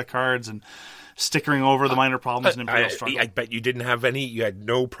out the errata cards and stickering over the minor problems in Imperial Struggle. I bet you didn't have any. You had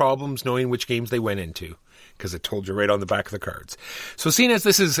no problems knowing which games they went into because it told you right on the back of the cards. So seeing as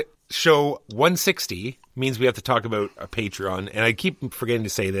this is show 160, means we have to talk about a Patreon. And I keep forgetting to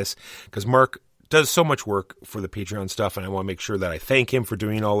say this because Mark does so much work for the Patreon stuff, and I want to make sure that I thank him for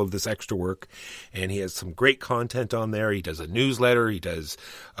doing all of this extra work. And he has some great content on there. He does a newsletter. He does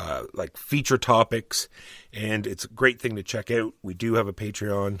like feature topics, and it's a great thing to check out. We do have a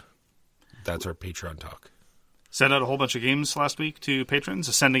Patreon. That's our Patreon talk. Sent out a whole bunch of games last week to patrons.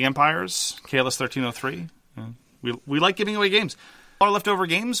 Ascending Empires, KLS 1303. We like giving away games. All our leftover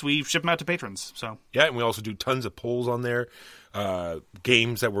games, we ship them out to patrons. So yeah, and we also do tons of polls on there.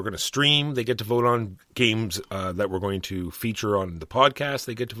 Games that we're going to stream, they get to vote on. Games that we're going to feature on the podcast,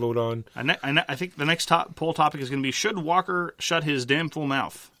 they get to vote on. I think the next poll topic is going to be, should Walker shut his damn full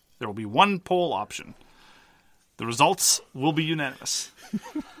mouth? There will be one poll option. The results will be unanimous.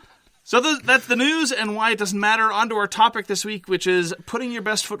 So that's the news and why it doesn't matter. On to our topic this week, which is putting your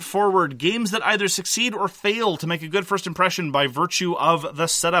best foot forward. Games that either succeed or fail to make a good first impression by virtue of the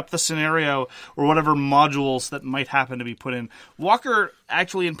setup, the scenario, or whatever modules that might happen to be put in. Walker,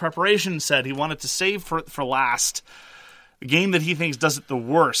 actually in preparation, said he wanted to save for last a game that he thinks does it the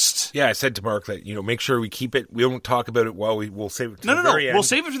worst. Yeah, I said to Mark that, make sure we keep it. We don't talk about it while we'll save it to the very end. We'll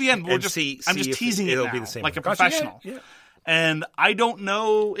save it to the end. I'm just teasing it now, be the same like a Gotcha, professional. Yeah. And I don't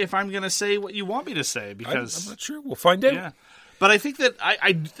know if I'm going to say what you want me to say because I'm not sure. We'll find out. Yeah, but I think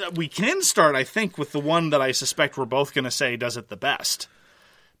that we can start. I think with the one that I suspect we're both going to say does it the best,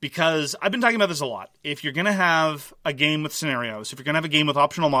 because I've been talking about this a lot. If you're going to have a game with scenarios, if you're going to have a game with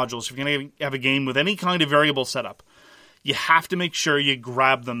optional modules, if you're going to have a game with any kind of variable setup, you have to make sure you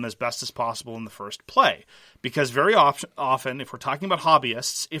grab them as best as possible in the first play. Because very often, if we're talking about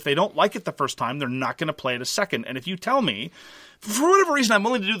hobbyists, if they don't like it the first time, they're not going to play it a second. And if you tell me, for whatever reason, I'm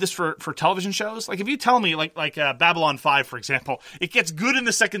willing to do this for television shows. Like if you tell me, like Babylon 5, for example, it gets good in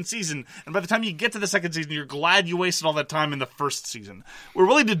the second season, and by the time you get to the second season, you're glad you wasted all that time in the first season. We're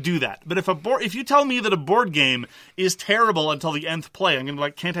willing to do that. But if you tell me that a board game is terrible until the nth play, I'm going to be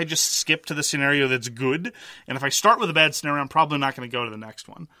like, can't I just skip to the scenario that's good? And if I start with a bad scenario, I'm probably not going to go to the next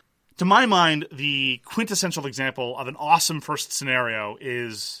one. To my mind, the quintessential example of an awesome first scenario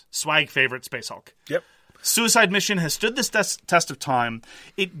is swag favorite Space Hulk. Yep. Suicide Mission has stood this test of time.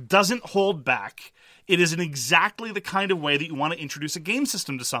 It doesn't hold back. It is in exactly the kind of way that you want to introduce a game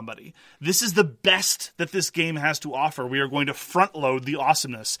system to somebody. This is the best that this game has to offer. We are going to front load the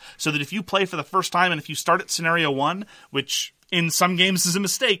awesomeness so that if you play for the first time and if you start at scenario 1, which in some games is a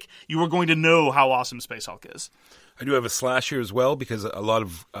mistake, you are going to know how awesome Space Hulk is. I do have a slash here as well, because a lot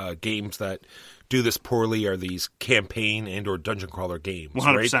of games that do this poorly are these campaign and or dungeon crawler games.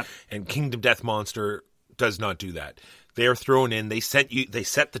 100%. Right? And Kingdom Death Monster does not do that. They are thrown in. They set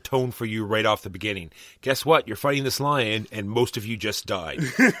the tone for you right off the beginning. Guess what? You're fighting this lion, and most of you just died.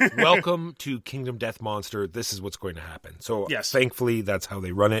 Welcome to Kingdom Death Monster. This is what's going to happen. So yes. Thankfully, that's how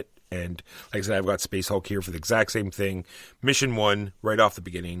they run it. And like I said, I've got Space Hulk here for the exact same thing. Mission 1, right off the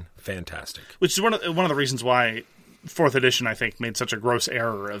beginning. Fantastic. Which is one of the reasons why 4th edition, I think, made such a gross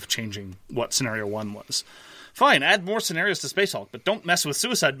error of changing what Scenario 1 was. Fine, add more scenarios to Space Hulk, but don't mess with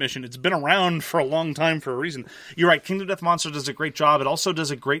Suicide Mission. It's been around for a long time for a reason. You're right, Kingdom Death Monster does a great job. It also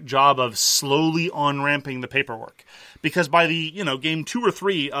does a great job of slowly on-ramping the paperwork. Because by the, game 2 or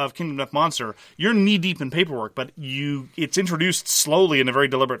 3 of Kingdom Death Monster, you're knee-deep in paperwork, but it's introduced slowly in a very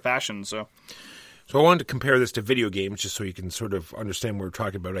deliberate fashion, So I wanted to compare this to video games, just so you can sort of understand what we're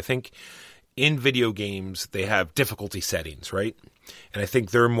talking about. I think in video games, they have difficulty settings, right? And I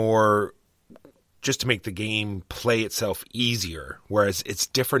think they're more just to make the game play itself easier, whereas it's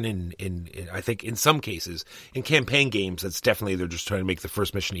different in I think in some cases. In campaign games, that's definitely they're just trying to make the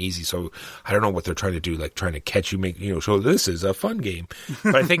first mission easy. So I don't know what they're trying to do, like trying to catch you, so this is a fun game.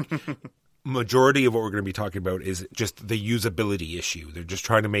 But I think majority of what we're going to be talking about is just the usability issue. They're just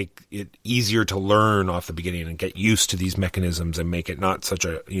trying to make it easier to learn off the beginning and get used to these mechanisms and make it not such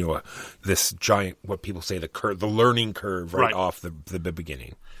a this giant, what people say, the learning curve right off the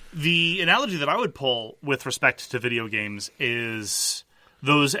beginning. The analogy that I would pull with respect to video games is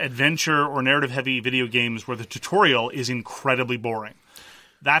those adventure or narrative-heavy video games where the tutorial is incredibly boring.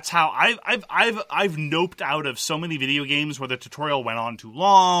 That's how I've noped out of so many video games where the tutorial went on too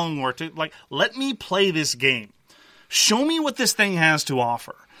long, or let me play this game. Show me what this thing has to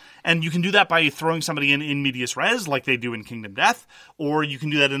offer. And you can do that by throwing somebody in medias res, like they do in Kingdom Death, or you can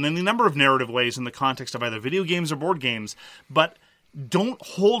do that in any number of narrative ways in the context of either video games or board games. But don't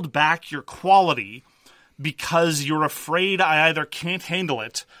hold back your quality because you're afraid I either can't handle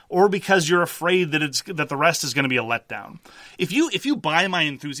it, or because you're afraid that the rest is going to be a letdown. If you buy my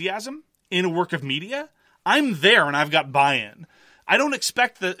enthusiasm in a work of media, I'm there and I've got buy-in. I don't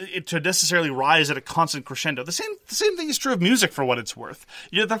expect it to necessarily rise at a constant crescendo. The same thing is true of music, for what it's worth.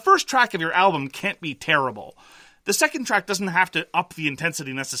 The first track of your album can't be terrible. The second track doesn't have to up the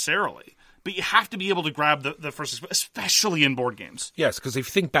intensity necessarily. But you have to be able to grab the first, especially in board games. Yes, because if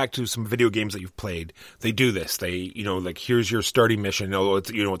you think back to some video games that you've played, they do this. They, like, here's your starting mission. It's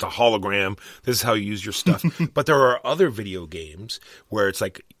a hologram. This is how you use your stuff. But there are other video games where it's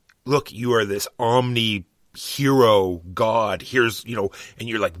like, look, you are this hero god, here's and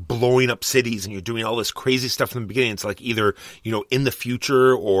you're like blowing up cities and you're doing all this crazy stuff in the beginning. It's like either in the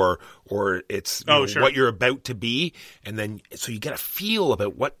future or it's sure, what you're about to be, and then so you get a feel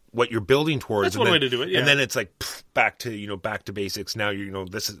about what you're building towards. That's one way to do it, yeah. And then it's like back to basics. Now you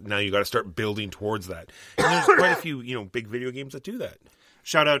got to start building towards that. And there's quite a few big video games that do that.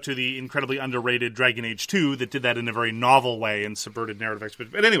 Shout out to the incredibly underrated Dragon Age 2 that did that in a very novel way and subverted narrative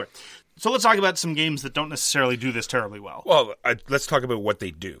expertise. But anyway, so let's talk about some games that don't necessarily do this terribly well. Well, let's talk about what they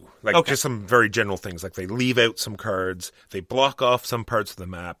do. Just some very general things. Like they leave out some cards, they block off some parts of the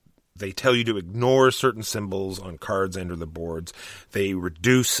map, they tell you to ignore certain symbols on cards and or the boards. They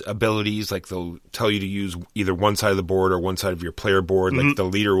reduce abilities, like they'll tell you to use either one side of the board or one side of your player board. Like the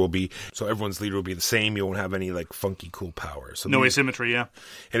leader will be, so everyone's leader will be the same. You won't have any like funky cool powers. So no asymmetry, yeah.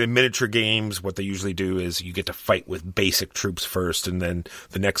 And in miniature games, what they usually do is you get to fight with basic troops first, and then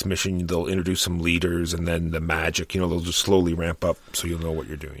the next mission they'll introduce some leaders, and then the magic, they'll just slowly ramp up so you'll know what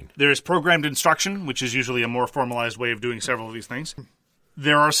you're doing. There's programmed instruction, which is usually a more formalized way of doing several of these things.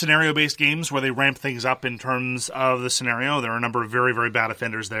 There are scenario-based games where they ramp things up in terms of the scenario. There are a number of very, very bad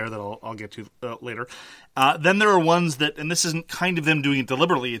offenders there that I'll get to later. Then there are ones that, and this isn't kind of them doing it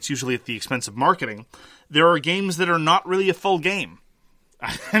deliberately, it's usually at the expense of marketing. There are games that are not really a full game.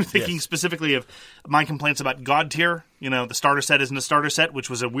 I'm thinking specifically of my complaints about God Tier. The starter set isn't a starter set,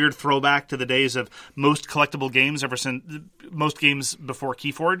 which was a weird throwback to the days of most collectible games ever since most games before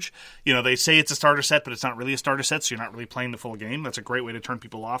Keyforge. They say it's a starter set, but it's not really a starter set, so you're not really playing the full game. That's a great way to turn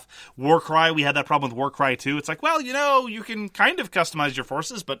people off. Warcry, we had that problem with Warcry 2. It's like, well, you can kind of customize your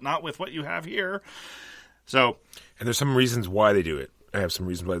forces, but not with what you have here. So, and there's some reasons why they do it. I have some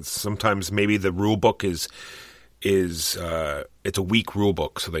reasons why. Sometimes maybe the rule book is it's a weak rule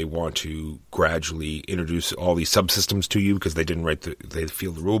book, so they want to gradually introduce all these subsystems to you because they didn't they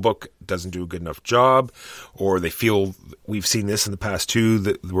feel the rule book doesn't do a good enough job, or they feel, we've seen this in the past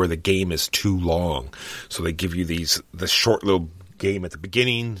too, where the game is too long, so they give you this short little game at the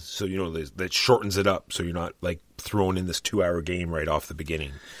beginning, so that shortens it up, so you're not like throwing in this 2-hour game right off the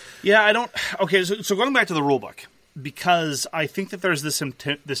beginning. Yeah, so going back to the rule book, because I think that there's this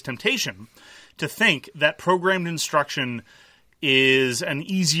temptation to think that programmed instruction is an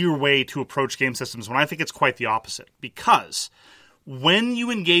easier way to approach game systems, when I think it's quite the opposite. Because when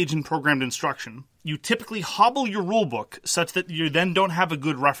you engage in programmed instruction, you typically hobble your rulebook such that you then don't have a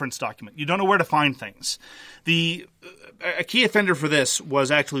good reference document. You don't know where to find things. A key offender for this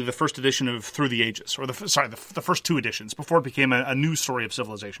was actually the first edition of Through the Ages, or the first two editions, before it became a new story of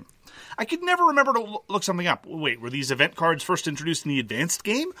civilization. I could never remember to look something up. Wait, were these event cards first introduced in the advanced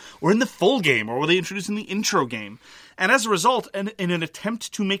game, or in the full game, or were they introduced in the intro game? And as a result, in an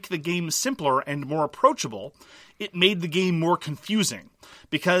attempt to make the game simpler and more approachable, it made the game more confusing.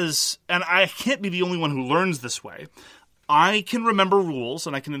 Because, and I can't be the only one who learns this way, I can remember rules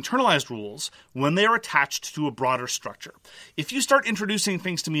and I can internalize rules when they are attached to a broader structure. If you start introducing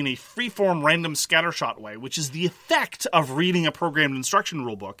things to me in a free-form, random scattershot way, which is the effect of reading a programmed instruction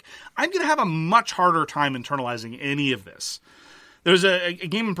rulebook, I'm going to have a much harder time internalizing any of this. There's a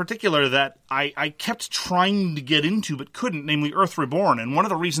game in particular that I kept trying to get into but couldn't, namely Earth Reborn. And one of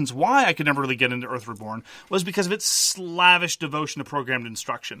the reasons why I could never really get into Earth Reborn was because of its slavish devotion to programmed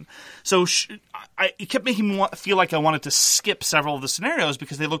instruction. So it kept making me feel like I wanted to skip several of the scenarios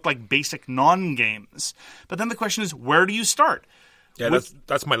because they looked like basic non-games. But then the question is, where do you start? Yeah,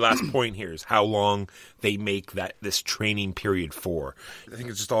 that's my last point here, is how long they make this training period for. I think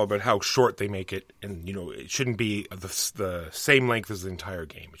it's just all about how short they make it, and it shouldn't be the same length as the entire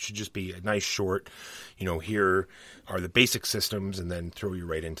game. It should just be a nice short, here are the basic systems, and then throw you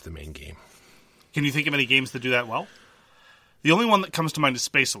right into the main game. Can you think of any games that do that well? The only one that comes to mind is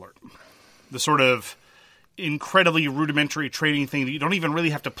Space Alert. The sort of, incredibly rudimentary training thing that you don't even really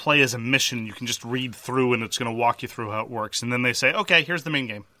have to play as a mission. You can just read through, and it's going to walk you through how it works. And then they say, okay, here's the main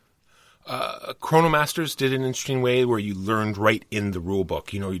game. Chronomasters did an interesting way where you learned right in the rule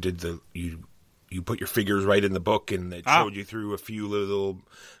book. You did you put your figures right in the book, and it showed you through a few little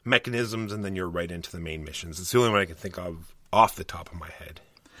mechanisms, and then you're right into the main missions. It's the only one I can think of off the top of my head.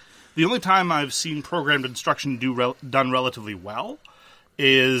 The only time I've seen programmed instruction done relatively well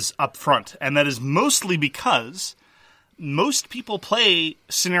is up front, and that is mostly because most people play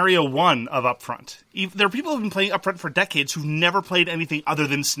Scenario 1 of Upfront. There are people who have been playing Upfront for decades who've never played anything other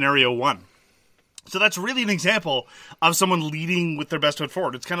than Scenario 1. So that's really an example of someone leading with their best foot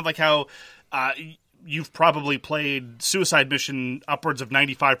forward. It's kind of like how you've probably played Suicide Mission upwards of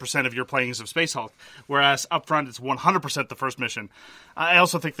 95% of your playings of Space Hulk, whereas Upfront it's 100% the first mission. I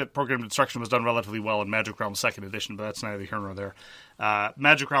also think that programmed instruction was done relatively well in Magic Realm 2nd Edition, but that's neither here nor there.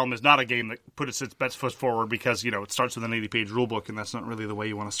 Magic Realm is not a game that puts its best foot forward because, it starts with an 80-page rulebook, and that's not really the way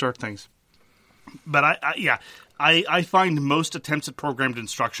you want to start things. But I find most attempts at programmed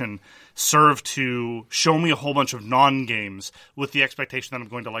instruction serve to show me a whole bunch of non-games with the expectation that I'm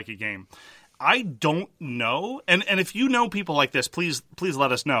going to like a game. I don't know, and if you know people like this, please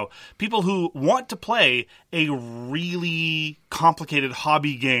let us know. People who want to play a really complicated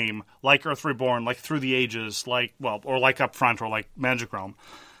hobby game like Earth Reborn, like Through the Ages, or like Upfront, or like Magic Realm,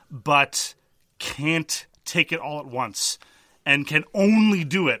 but can't take it all at once and can only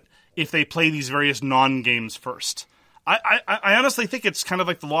do it if they play these various non-games first. I honestly think it's kind of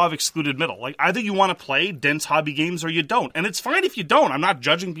like the law of excluded middle. Like, either you want to play dense hobby games or you don't. And it's fine if you don't. I'm not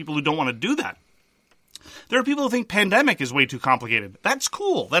judging people who don't want to do that. There are people who think Pandemic is way too complicated. That's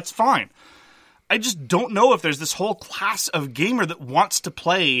cool. That's fine. I just don't know if there's this whole class of gamer that wants to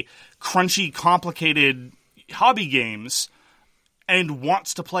play crunchy, complicated hobby games and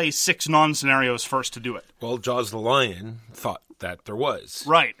wants to play 6 non-scenarios first to do it. Well, Jaws the Lion thought that there was.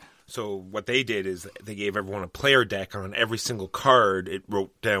 Right. So what they did is they gave everyone a player deck, and on every single card it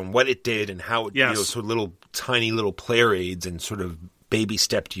wrote down what it did and how it so little tiny little player aids, and sort of baby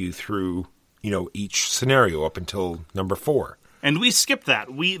stepped you through each scenario up until number 4. And we skipped that.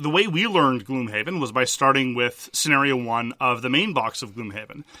 The way we learned Gloomhaven was by starting with Scenario 1 of the main box of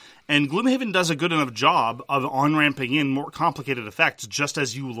Gloomhaven. And Gloomhaven does a good enough job of on-ramping in more complicated effects just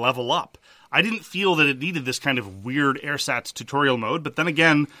as you level up. I didn't feel that it needed this kind of weird AirSats tutorial mode, but then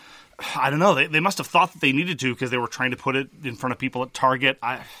again, I don't know. They must have thought that they needed to because they were trying to put it in front of people at Target.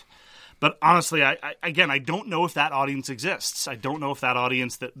 But honestly, I don't know if that audience exists. I don't know if that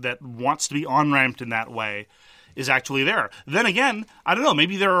audience that wants to be on-ramped in that way is actually there. Then again, I don't know.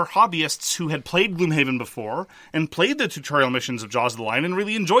 Maybe there are hobbyists who had played Gloomhaven before and played the tutorial missions of Jaws of the Lion and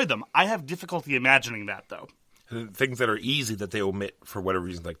really enjoyed them. I have difficulty imagining that, though. Things that are easy that they omit for whatever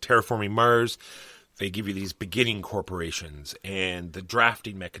reason, like Terraforming Mars. They give you these beginning corporations, and the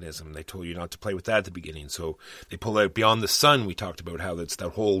drafting mechanism, they told you not to play with that at the beginning. So they pull out Beyond the Sun. We talked about how that's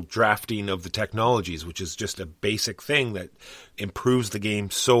that whole drafting of the technologies, which is just a basic thing that improves the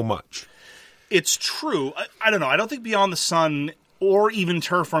game so much. It's true. I don't know. I don't think Beyond the Sun or even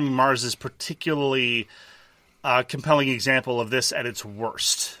Terraforming Mars is particularly a compelling example of this at its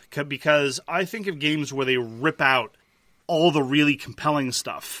worst. Because I think of games where they rip out all the really compelling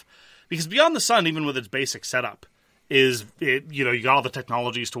stuff. Because Beyond the Sun, even with its basic setup, you got all the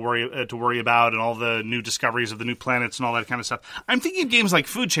technologies to worry about and all the new discoveries of the new planets and all that kind of stuff. I'm thinking of games like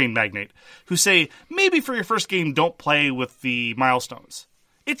Food Chain Magnate, who say, maybe for your first game, don't play with the milestones.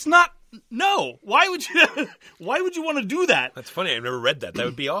 It's not... No. Why would you want to do that? That's funny. I've never read that. That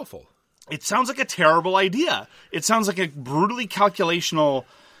would be awful. It sounds like a terrible idea. It sounds like a brutally calculational,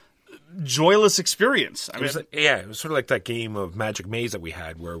 joyless experience. It was sort of like that game of Magic Maze that we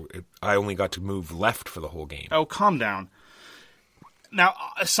had where I only got to move left for the whole game. Oh, calm down. Now,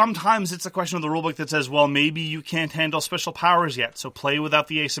 sometimes it's a question of the rulebook that says, well, maybe you can't handle special powers yet, so play without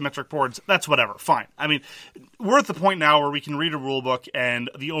the asymmetric boards. That's whatever. Fine. I mean, we're at the point now where we can read a rulebook, and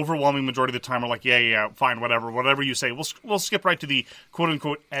the overwhelming majority of the time are like, yeah, fine, whatever you say. We'll skip right to the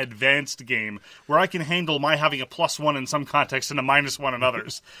quote-unquote advanced game, where I can handle my having a +1 in some contexts and a -1 in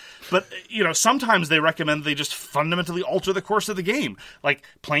others. But, sometimes they recommend they just fundamentally alter the course of the game, like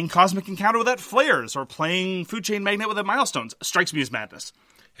playing Cosmic Encounter without flares, or playing Food Chain Magnate without milestones. Strikes me as madness.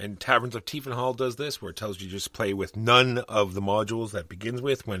 And Taverns of Tiefenhall does this, where it tells you just play with none of the modules that begins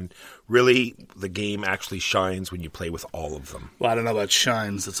with, when really the game actually shines when you play with all of them. Well, I don't know about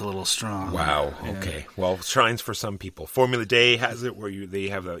shines. That's a little strong. Wow. Yeah. Okay. Well, shines for some people. Formula Day has it where they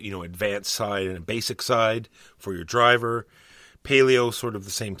have a advanced side and a basic side for your driver. Paleo, sort of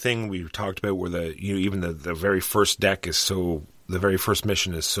the same thing we talked about, where even the very first deck is so the very first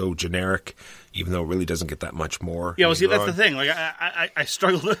mission is so generic, even though it really doesn't get that much more. Yeah, well, see, that's the thing. Like, I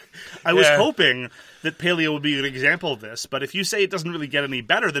struggled. I was hoping that Paleo would be an example of this, but if you say it doesn't really get any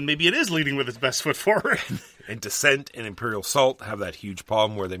better, then maybe it is leading with its best foot forward. And Descent and Imperial Assault have that huge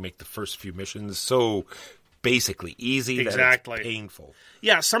problem where they make the first few missions so basically easy that it's painful.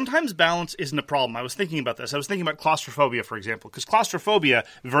 Yeah, sometimes balance isn't a problem. I was thinking about this. I was thinking about Claustrophobia, for example, because Claustrophobia,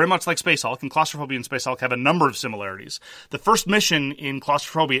 very much like Space Hulk, and Claustrophobia and Space Hulk have a number of similarities. The first mission in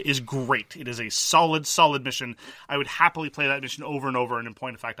Claustrophobia is great. It is a solid mission. I would happily play that mission over and over, and in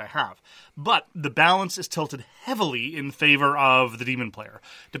point of fact, I have. But the balance is tilted heavily in favor of the demon player.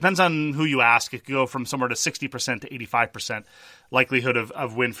 Depends on who you ask. It could go from somewhere to 60% to 85% likelihood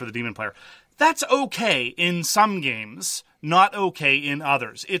of win for the demon player. That's okay in some games, not okay in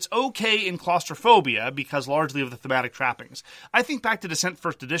others. It's okay in Claustrophobia because largely of the thematic trappings. I think back to Descent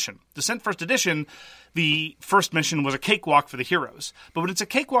First Edition. Descent First Edition, the first mission was a cakewalk for the heroes. But when it's a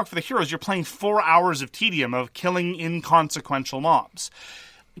cakewalk for the heroes, you're playing 4 hours of tedium of killing inconsequential mobs.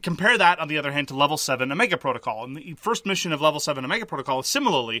 Compare that, on the other hand, to Level 7 Omega Protocol. And the first mission of Level 7 Omega Protocol is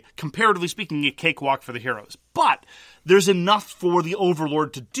similarly, comparatively speaking, a cakewalk for the heroes. But there's enough for the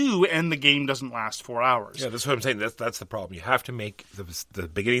Overlord to do, and the game doesn't last 4 hours. Yeah, that's what I'm saying. That's the problem. You have to make the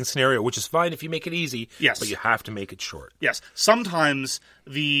beginning scenario, which is fine if you make it easy, yes, but you have to make it short. Yes. Sometimes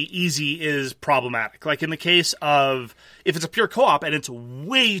the easy is problematic. Like in the case of, if it's a pure co-op and it's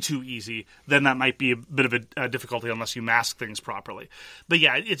way too easy, then that might be a bit of a difficulty unless you mask things properly. But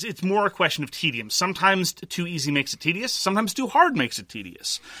yeah, it's more a question of tedium. Sometimes too easy makes it tedious. Sometimes too hard makes it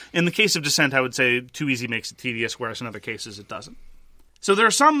tedious. In the case of Descent, I would say too easy makes it tedious, whereas in other cases it doesn't. So there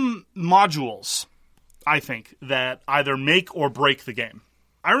are some modules, I think, that either make or break the game.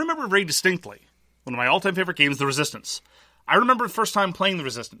 I remember very distinctly one of my all-time favorite games, The Resistance. I remember the first time playing The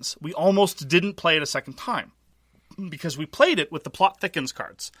Resistance. We almost didn't play it a second time because we played it with the Plot Thickens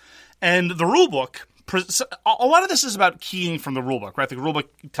cards. And the rulebook, a lot of this is about keying from the rulebook, right? The rulebook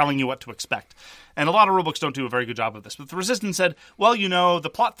telling you what to expect. And a lot of rulebooks don't do a very good job of this. But The Resistance said, well, you know, the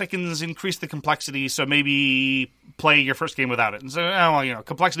plot thickens, increase the complexity, so maybe play your first game without it. And so, well, you know,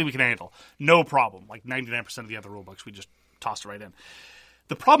 complexity we can handle. No problem. Like 99% of the other rulebooks, we just tossed it right in.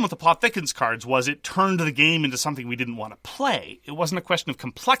 The problem with the Plot Thickens cards was it turned the game into something we didn't want to play. It wasn't a question of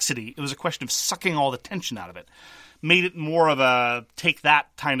complexity. It was a question of sucking all the tension out of it. Made it more of a take that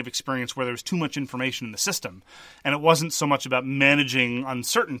kind of experience where there was too much information in the system. And it wasn't so much about managing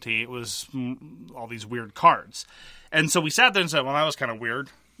uncertainty. It was all these weird cards. And so we sat there and said, well, that was kind of weird.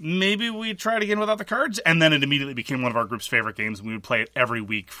 Maybe we try it again without the cards. And then it immediately became one of our group's favorite games, and we would play it every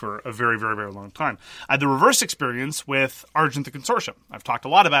week for a very, very, very long time. I had the reverse experience with Argent the Consortium. I've talked a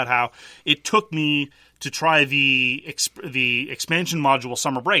lot about how it took me to try the expansion module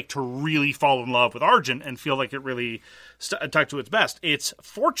Summer Break to really fall in love with Argent and feel like it really stuck to its best. It's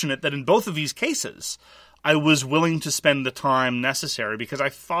fortunate that in both of these cases, I was willing to spend the time necessary because I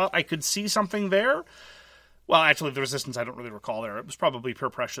thought I could see something there. Well, actually, The Resistance I don't really recall there. It was probably peer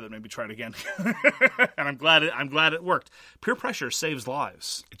pressure that made me try it again, and I'm glad it worked. Peer pressure saves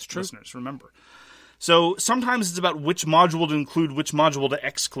lives. It's true, listeners. Remember. So sometimes it's about which module to include, which module to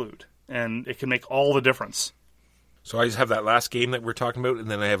exclude, and it can make all the difference. So I just have that last game that we're talking about, and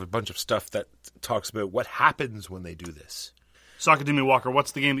then I have a bunch of stuff that talks about what happens when they do this. Sakadumi Walker,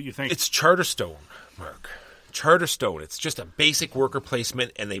 what's the game that you think? It's Charterstone, Mark. Charterstone. It's just a basic worker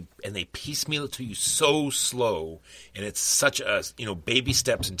placement, and they piecemeal it to you so slow, and it's such a baby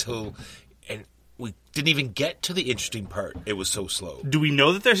steps until, and we didn't even get to the interesting part. It was so slow. Do we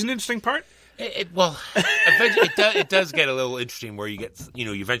know that there's an interesting part? Well, eventually it does get a little interesting where you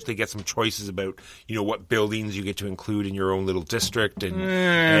eventually get some choices about what buildings you get to include in your own little district,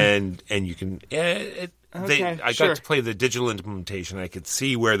 and you can. I got to play the digital implementation. I could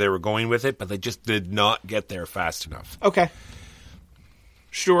see where they were going with it, but they just did not get there fast enough. Okay.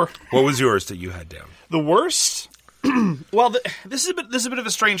 Sure. What was yours that you had down? The worst? Well, this is a bit of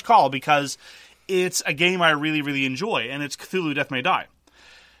a strange call because it's a game I really, really enjoy, and it's Cthulhu Death May Die.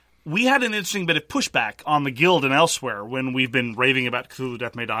 We had an interesting bit of pushback on the Guild and elsewhere when we've been raving about Cthulhu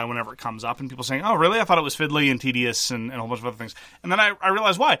Death May Die whenever it comes up, and people saying, oh, really? I thought it was fiddly and tedious and a whole bunch of other things. And then I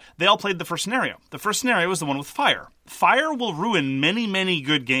realized why. They all played the first scenario. The first scenario was the one with fire. Fire will ruin many, many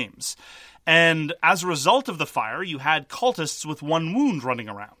good games. And as a result of the fire, you had cultists with one wound running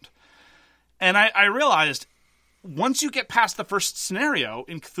around. And I realized, once you get past the first scenario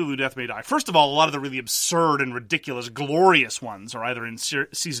in Cthulhu Death May Die, first of all, a lot of the really absurd and ridiculous, glorious ones are either in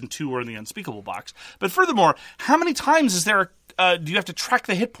Season 2 or in the Unspeakable box. But furthermore, how many times is there do you have to track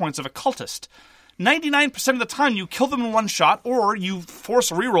the hit points of a cultist? 99% of the time you kill them in one shot, or you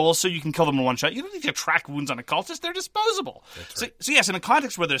force a reroll so you can kill them in one shot. You don't need to track wounds on a cultist. They're disposable. Right. So yes, in a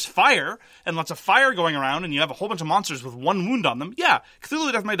context where there's fire and lots of fire going around and you have a whole bunch of monsters with one wound on them, yeah,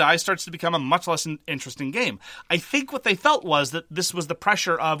 Cthulhu Death May Die starts to become a much less interesting game. I think what they felt was that this was the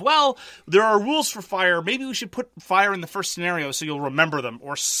pressure of, well, there are rules for fire. Maybe we should put fire in the first scenario so you'll remember them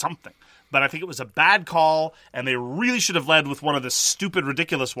or something. But I think it was a bad call, and they really should have led with one of the stupid,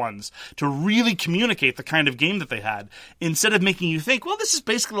 ridiculous ones to really communicate the kind of game that they had, instead of making you think, well, this is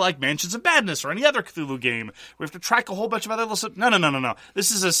basically like Mansions of Madness or any other Cthulhu game. We have to track a whole bunch of other little... No.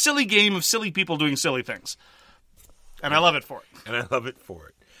 This is a silly game of silly people doing silly things. And I love it for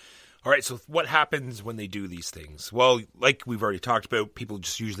it. All right, so what happens when they do these things? Well, like we've already talked about, people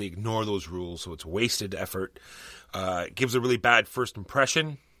just usually ignore those rules, so it's wasted effort. It gives a really bad first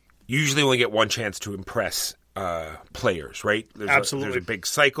impression. You usually only get one chance to impress players, right? Absolutely. There's a big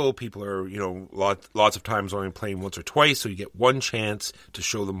cycle. People are, lots of times only playing once or twice, so you get one chance to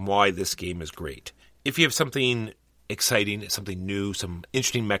show them why this game is great. If you have something exciting, something new, some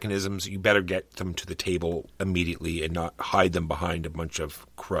interesting mechanisms, you better get them to the table immediately and not hide them behind a bunch of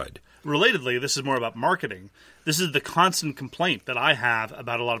crud. Relatedly, this is more about marketing. This is the constant complaint that I have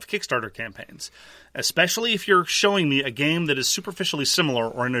about a lot of Kickstarter campaigns, especially if you're showing me a game that is superficially similar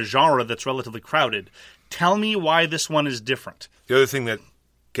or in a genre that's relatively crowded. Tell me why this one is different. The other thing that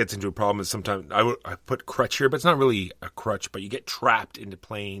gets into a problem is sometimes I put crutch here, but it's not really a crutch, but you get trapped into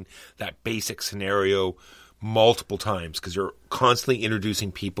playing that basic scenario multiple times because you're constantly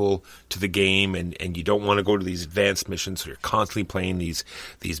introducing people to the game and you don't want to go to these advanced missions, so you're constantly playing these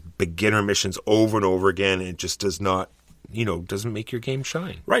beginner missions over and over again, and it just does not, doesn't make your game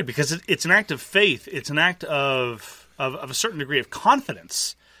shine. Right, because it's an act of faith. It's an act of a certain degree of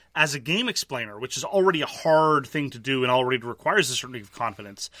confidence as a game explainer, which is already a hard thing to do and already requires a certain degree of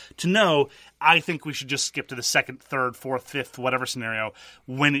confidence, to know, I think we should just skip to the second, third, fourth, fifth, whatever scenario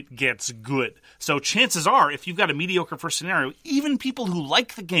when it gets good. So chances are, if you've got a mediocre first scenario, even people who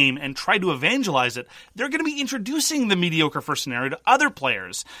like the game and try to evangelize it, they're going to be introducing the mediocre first scenario to other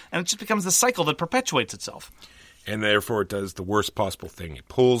players, and it just becomes the cycle that perpetuates itself. And therefore it does the worst possible thing. It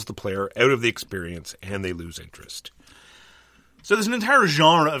pulls the player out of the experience and they lose interest. So there's an entire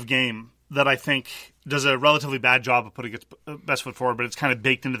genre of game that I think does a relatively bad job of putting its best foot forward, but it's kind of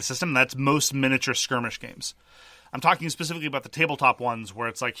baked into the system, and that's most miniature skirmish games. I'm talking specifically about the tabletop ones where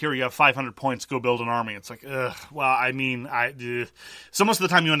it's like, here you have 500 points, go build an army. It's like, so most of the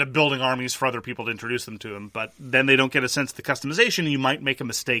time you end up building armies for other people to introduce them to them, but then they don't get a sense of the customization, and you might make a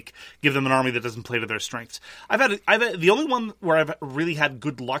mistake, give them an army that doesn't play to their strengths. The only one where I've really had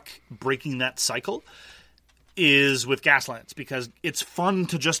good luck breaking that cycle is with Gaslands, because it's fun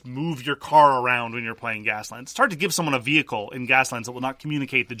to just move your car around when you're playing Gaslands. It's hard to give someone a vehicle in Gaslands that will not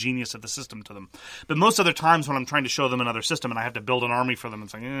communicate the genius of the system to them. But most other times when I'm trying to show them another system and I have to build an army for them,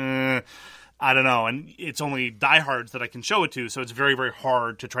 it's like, I don't know. And it's only diehards that I can show it to, so it's very, very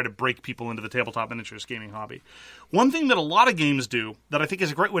hard to try to break people into the tabletop miniatures gaming hobby. One thing that a lot of games do that I think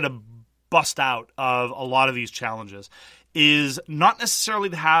is a great way to bust out of a lot of these challenges is not necessarily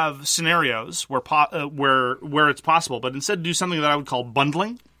to have scenarios where it's possible, but instead do something that I would call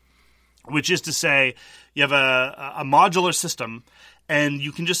bundling, which is to say you have a modular system, and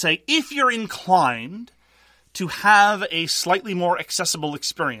you can just say, if you're inclined to have a slightly more accessible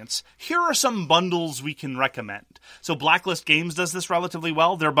experience, here are some bundles we can recommend. So Blacklist Games does this relatively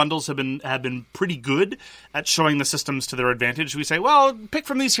well. Their bundles have been pretty good at showing the systems to their advantage. We say, well, pick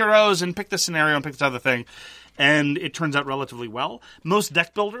from these heroes and pick this scenario and pick this other thing. And it turns out relatively well. Most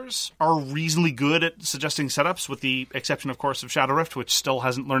deck builders are reasonably good at suggesting setups, with the exception, of course, of Shadow Rift, which still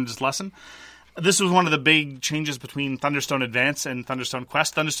hasn't learned its lesson. This was one of the big changes between Thunderstone Advance and Thunderstone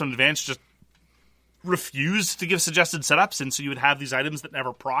Quest. Thunderstone Advance just refused to give suggested setups, and so you would have these items that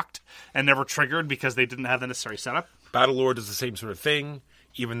never procced and never triggered because they didn't have the necessary setup. Battlelore does the same sort of thing.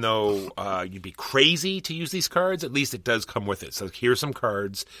 Even though you'd be crazy to use these cards, at least it does come with it. So here's some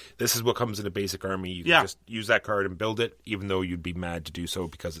cards. This is what comes in a basic army. You can just use that card and build it, even though you'd be mad to do so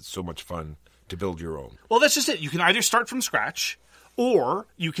because it's so much fun to build your own. Well, that's just it. You can either start from scratch, or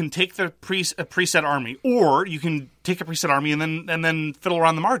you can take the preset army, or you can take a preset army and then fiddle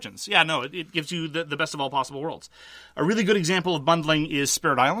around the margins. Yeah, no, it gives you the best of all possible worlds. A really good example of bundling is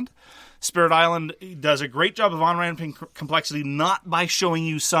Spirit Island. Spirit Island does a great job of on-ramping complexity, not by showing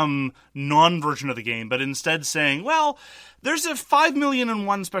you some non-version of the game, but instead saying, well, there's a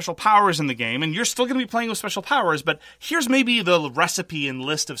 5,000,001 special powers in the game, and you're still going to be playing with special powers, but here's maybe the recipe and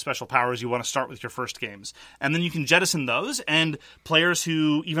list of special powers you want to start with your first games. And then you can jettison those, and players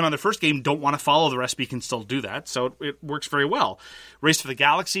who, even on their first game, don't want to follow the recipe can still do that, so it works very well. Race for the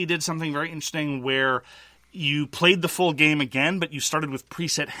Galaxy did something very interesting where you played the full game again, but you started with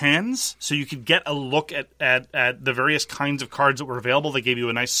preset hands, so you could get a look at the various kinds of cards that were available. They gave you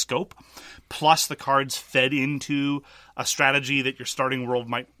a nice scope, plus the cards fed into a strategy that your starting world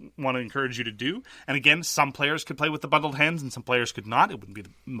might want to encourage you to do. And again, some players could play with the bundled hands, and some players could not. It wouldn't be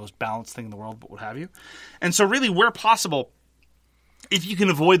the most balanced thing in the world, but what have you. And so really, where possible, if you can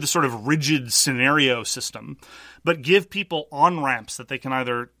avoid the sort of rigid scenario system, but give people on-ramps that they can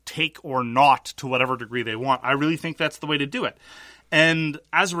either take or not to whatever degree they want, I really think that's the way to do it. And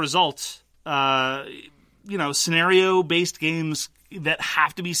as a result, scenario-based games that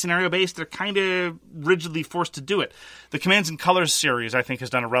have to be scenario-based, they're kind of rigidly forced to do it. The Commands and Colors series, I think, has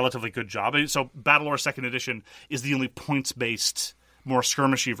done a relatively good job. So Battlelore 2nd Edition is the only points-based, more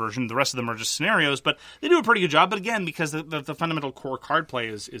skirmishy version. The rest of them are just scenarios, but they do a pretty good job. But again, because the fundamental core card play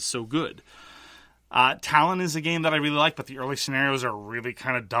is so good. Talon is a game that I really like, but the early scenarios are really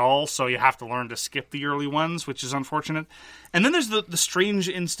kind of dull, so you have to learn to skip the early ones, which is unfortunate. And then there's the strange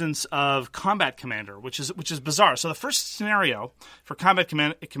instance of Combat Commander, which is bizarre. So the first scenario for Combat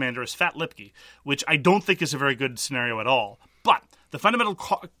Commander is Fat Lipke, which I don't think is a very good scenario at all. But the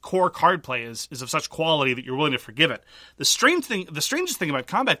core card play is of such quality that you're willing to forgive it. The strangest thing about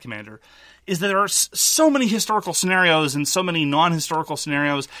Combat Commander is that there are so many historical scenarios and so many non-historical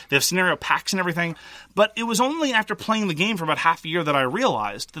scenarios. They have scenario packs and everything. But it was only after playing the game for about half a year that I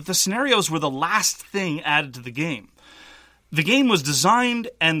realized that the scenarios were the last thing added to the game. The game was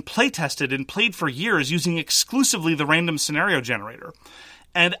designed and play-tested and played for years using exclusively the random scenario generator.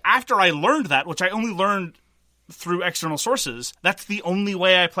 And after I learned that, which I only learned through external sources, that's the only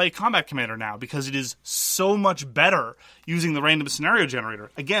way I play Combat Commander now, because it is so much better using the random scenario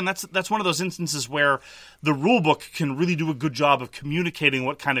generator. Again, that's one of those instances where the rulebook can really do a good job of communicating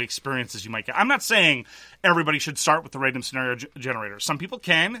what kind of experiences you might get. I'm not saying everybody should start with the random scenario generator. Some people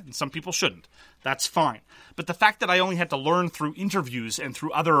can, and some people shouldn't. That's fine. But the fact that I only had to learn through interviews and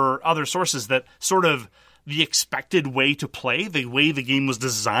through other sources that sort of the expected way to play, the way the game was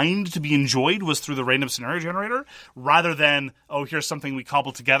designed to be enjoyed, was through the random scenario generator, rather than, oh, here's something we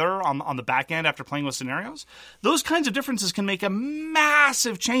cobbled together on the back end after playing with scenarios. Those kinds of differences can make a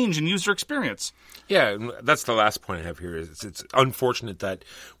massive change in user experience. Yeah, that's the last point I have here. It's unfortunate that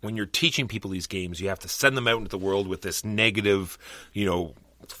when you're teaching people these games, you have to send them out into the world with this negative,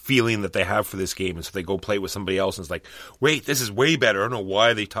 feeling that they have for this game, and so they go play with somebody else and it's like, wait, this is way better. I don't know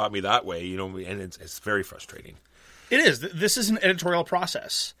why they taught me that way, and it's very frustrating. It is. This is an editorial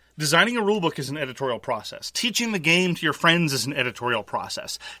process. Designing a rulebook is an editorial process. Teaching the game to your friends is an editorial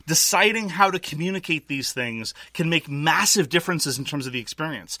process. Deciding how to communicate these things can make massive differences in terms of the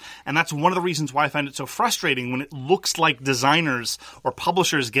experience. And that's one of the reasons why I find it so frustrating when it looks like designers or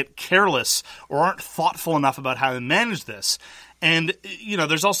publishers get careless or aren't thoughtful enough about how to manage this. And,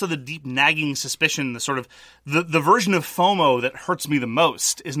 there's also the deep nagging suspicion, the sort of, the version of FOMO that hurts me the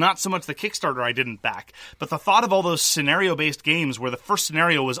most is not so much the Kickstarter I didn't back, but the thought of all those scenario-based games where the first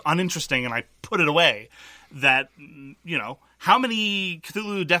scenario was uninteresting and I put it away, that, how many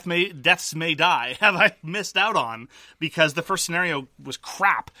Cthulhu deaths may die have I missed out on because the first scenario was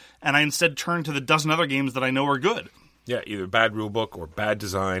crap and I instead turned to the dozen other games that I know are good. Yeah, either bad rulebook or bad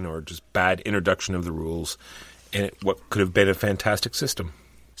design or just bad introduction of the rules. And what could have been a fantastic system.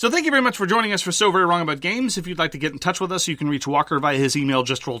 So thank you very much for joining us for So Very Wrong About Games. If you'd like to get in touch with us, you can reach Walker via his email,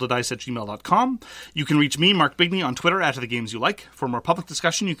 justrolledadice@gmail.com. You can reach me, Mark Bigney, on Twitter, @TheGamesYouLike. For more public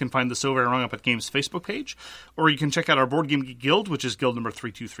discussion, you can find the So Very Wrong About Games Facebook page, or you can check out our Board Game Geek Guild, which is guild number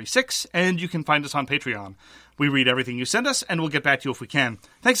 3236, and you can find us on Patreon. We read everything you send us, and we'll get back to you if we can.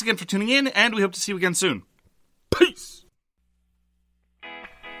 Thanks again for tuning in, and we hope to see you again soon. Peace!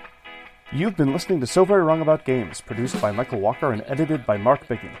 You've been listening to So Very Wrong About Games, produced by Michael Walker and edited by Mark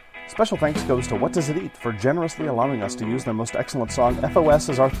Bigney. Special thanks goes to What Does It Eat for generously allowing us to use their most excellent song, FOS,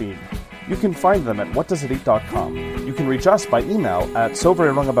 as our theme. You can find them at whatdoesiteat.com. You can reach us by email at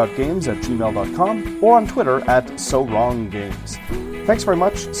soverywrongaboutgames@gmail.com or on Twitter @SoWrongGames. Thanks very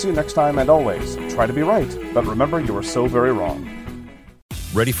much, see you next time, and always, try to be right, but remember you are so very wrong.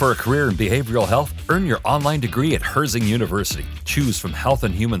 Ready for a career in behavioral health? Earn your online degree at Herzing University. Choose from health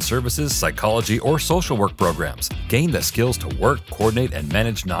and human services, psychology, or social work programs. Gain the skills to work, coordinate, and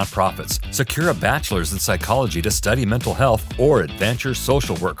manage nonprofits. Secure a bachelor's in psychology to study mental health or advance your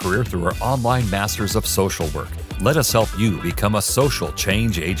social work career through our online Masters of Social Work. Let us help you become a social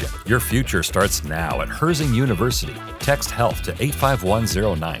change agent. Your future starts now at Herzing University. Text HEALTH to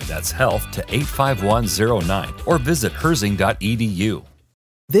 85109. That's HEALTH to 85109. Or visit herzing.edu.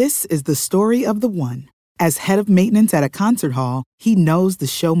 This is the story of the one. As head of maintenance at a concert hall, he knows the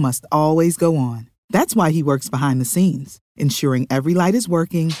show must always go on. That's why he works behind the scenes, ensuring every light is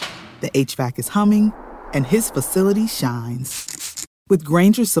working, the HVAC is humming, and his facility shines. With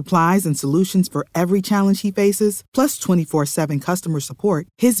Grainger's supplies and solutions for every challenge he faces, plus 24/7 customer support,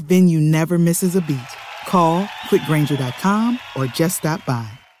 his venue never misses a beat. Call quickgrainger.com or just stop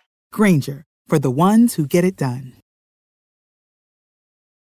by. Grainger, for the ones who get it done.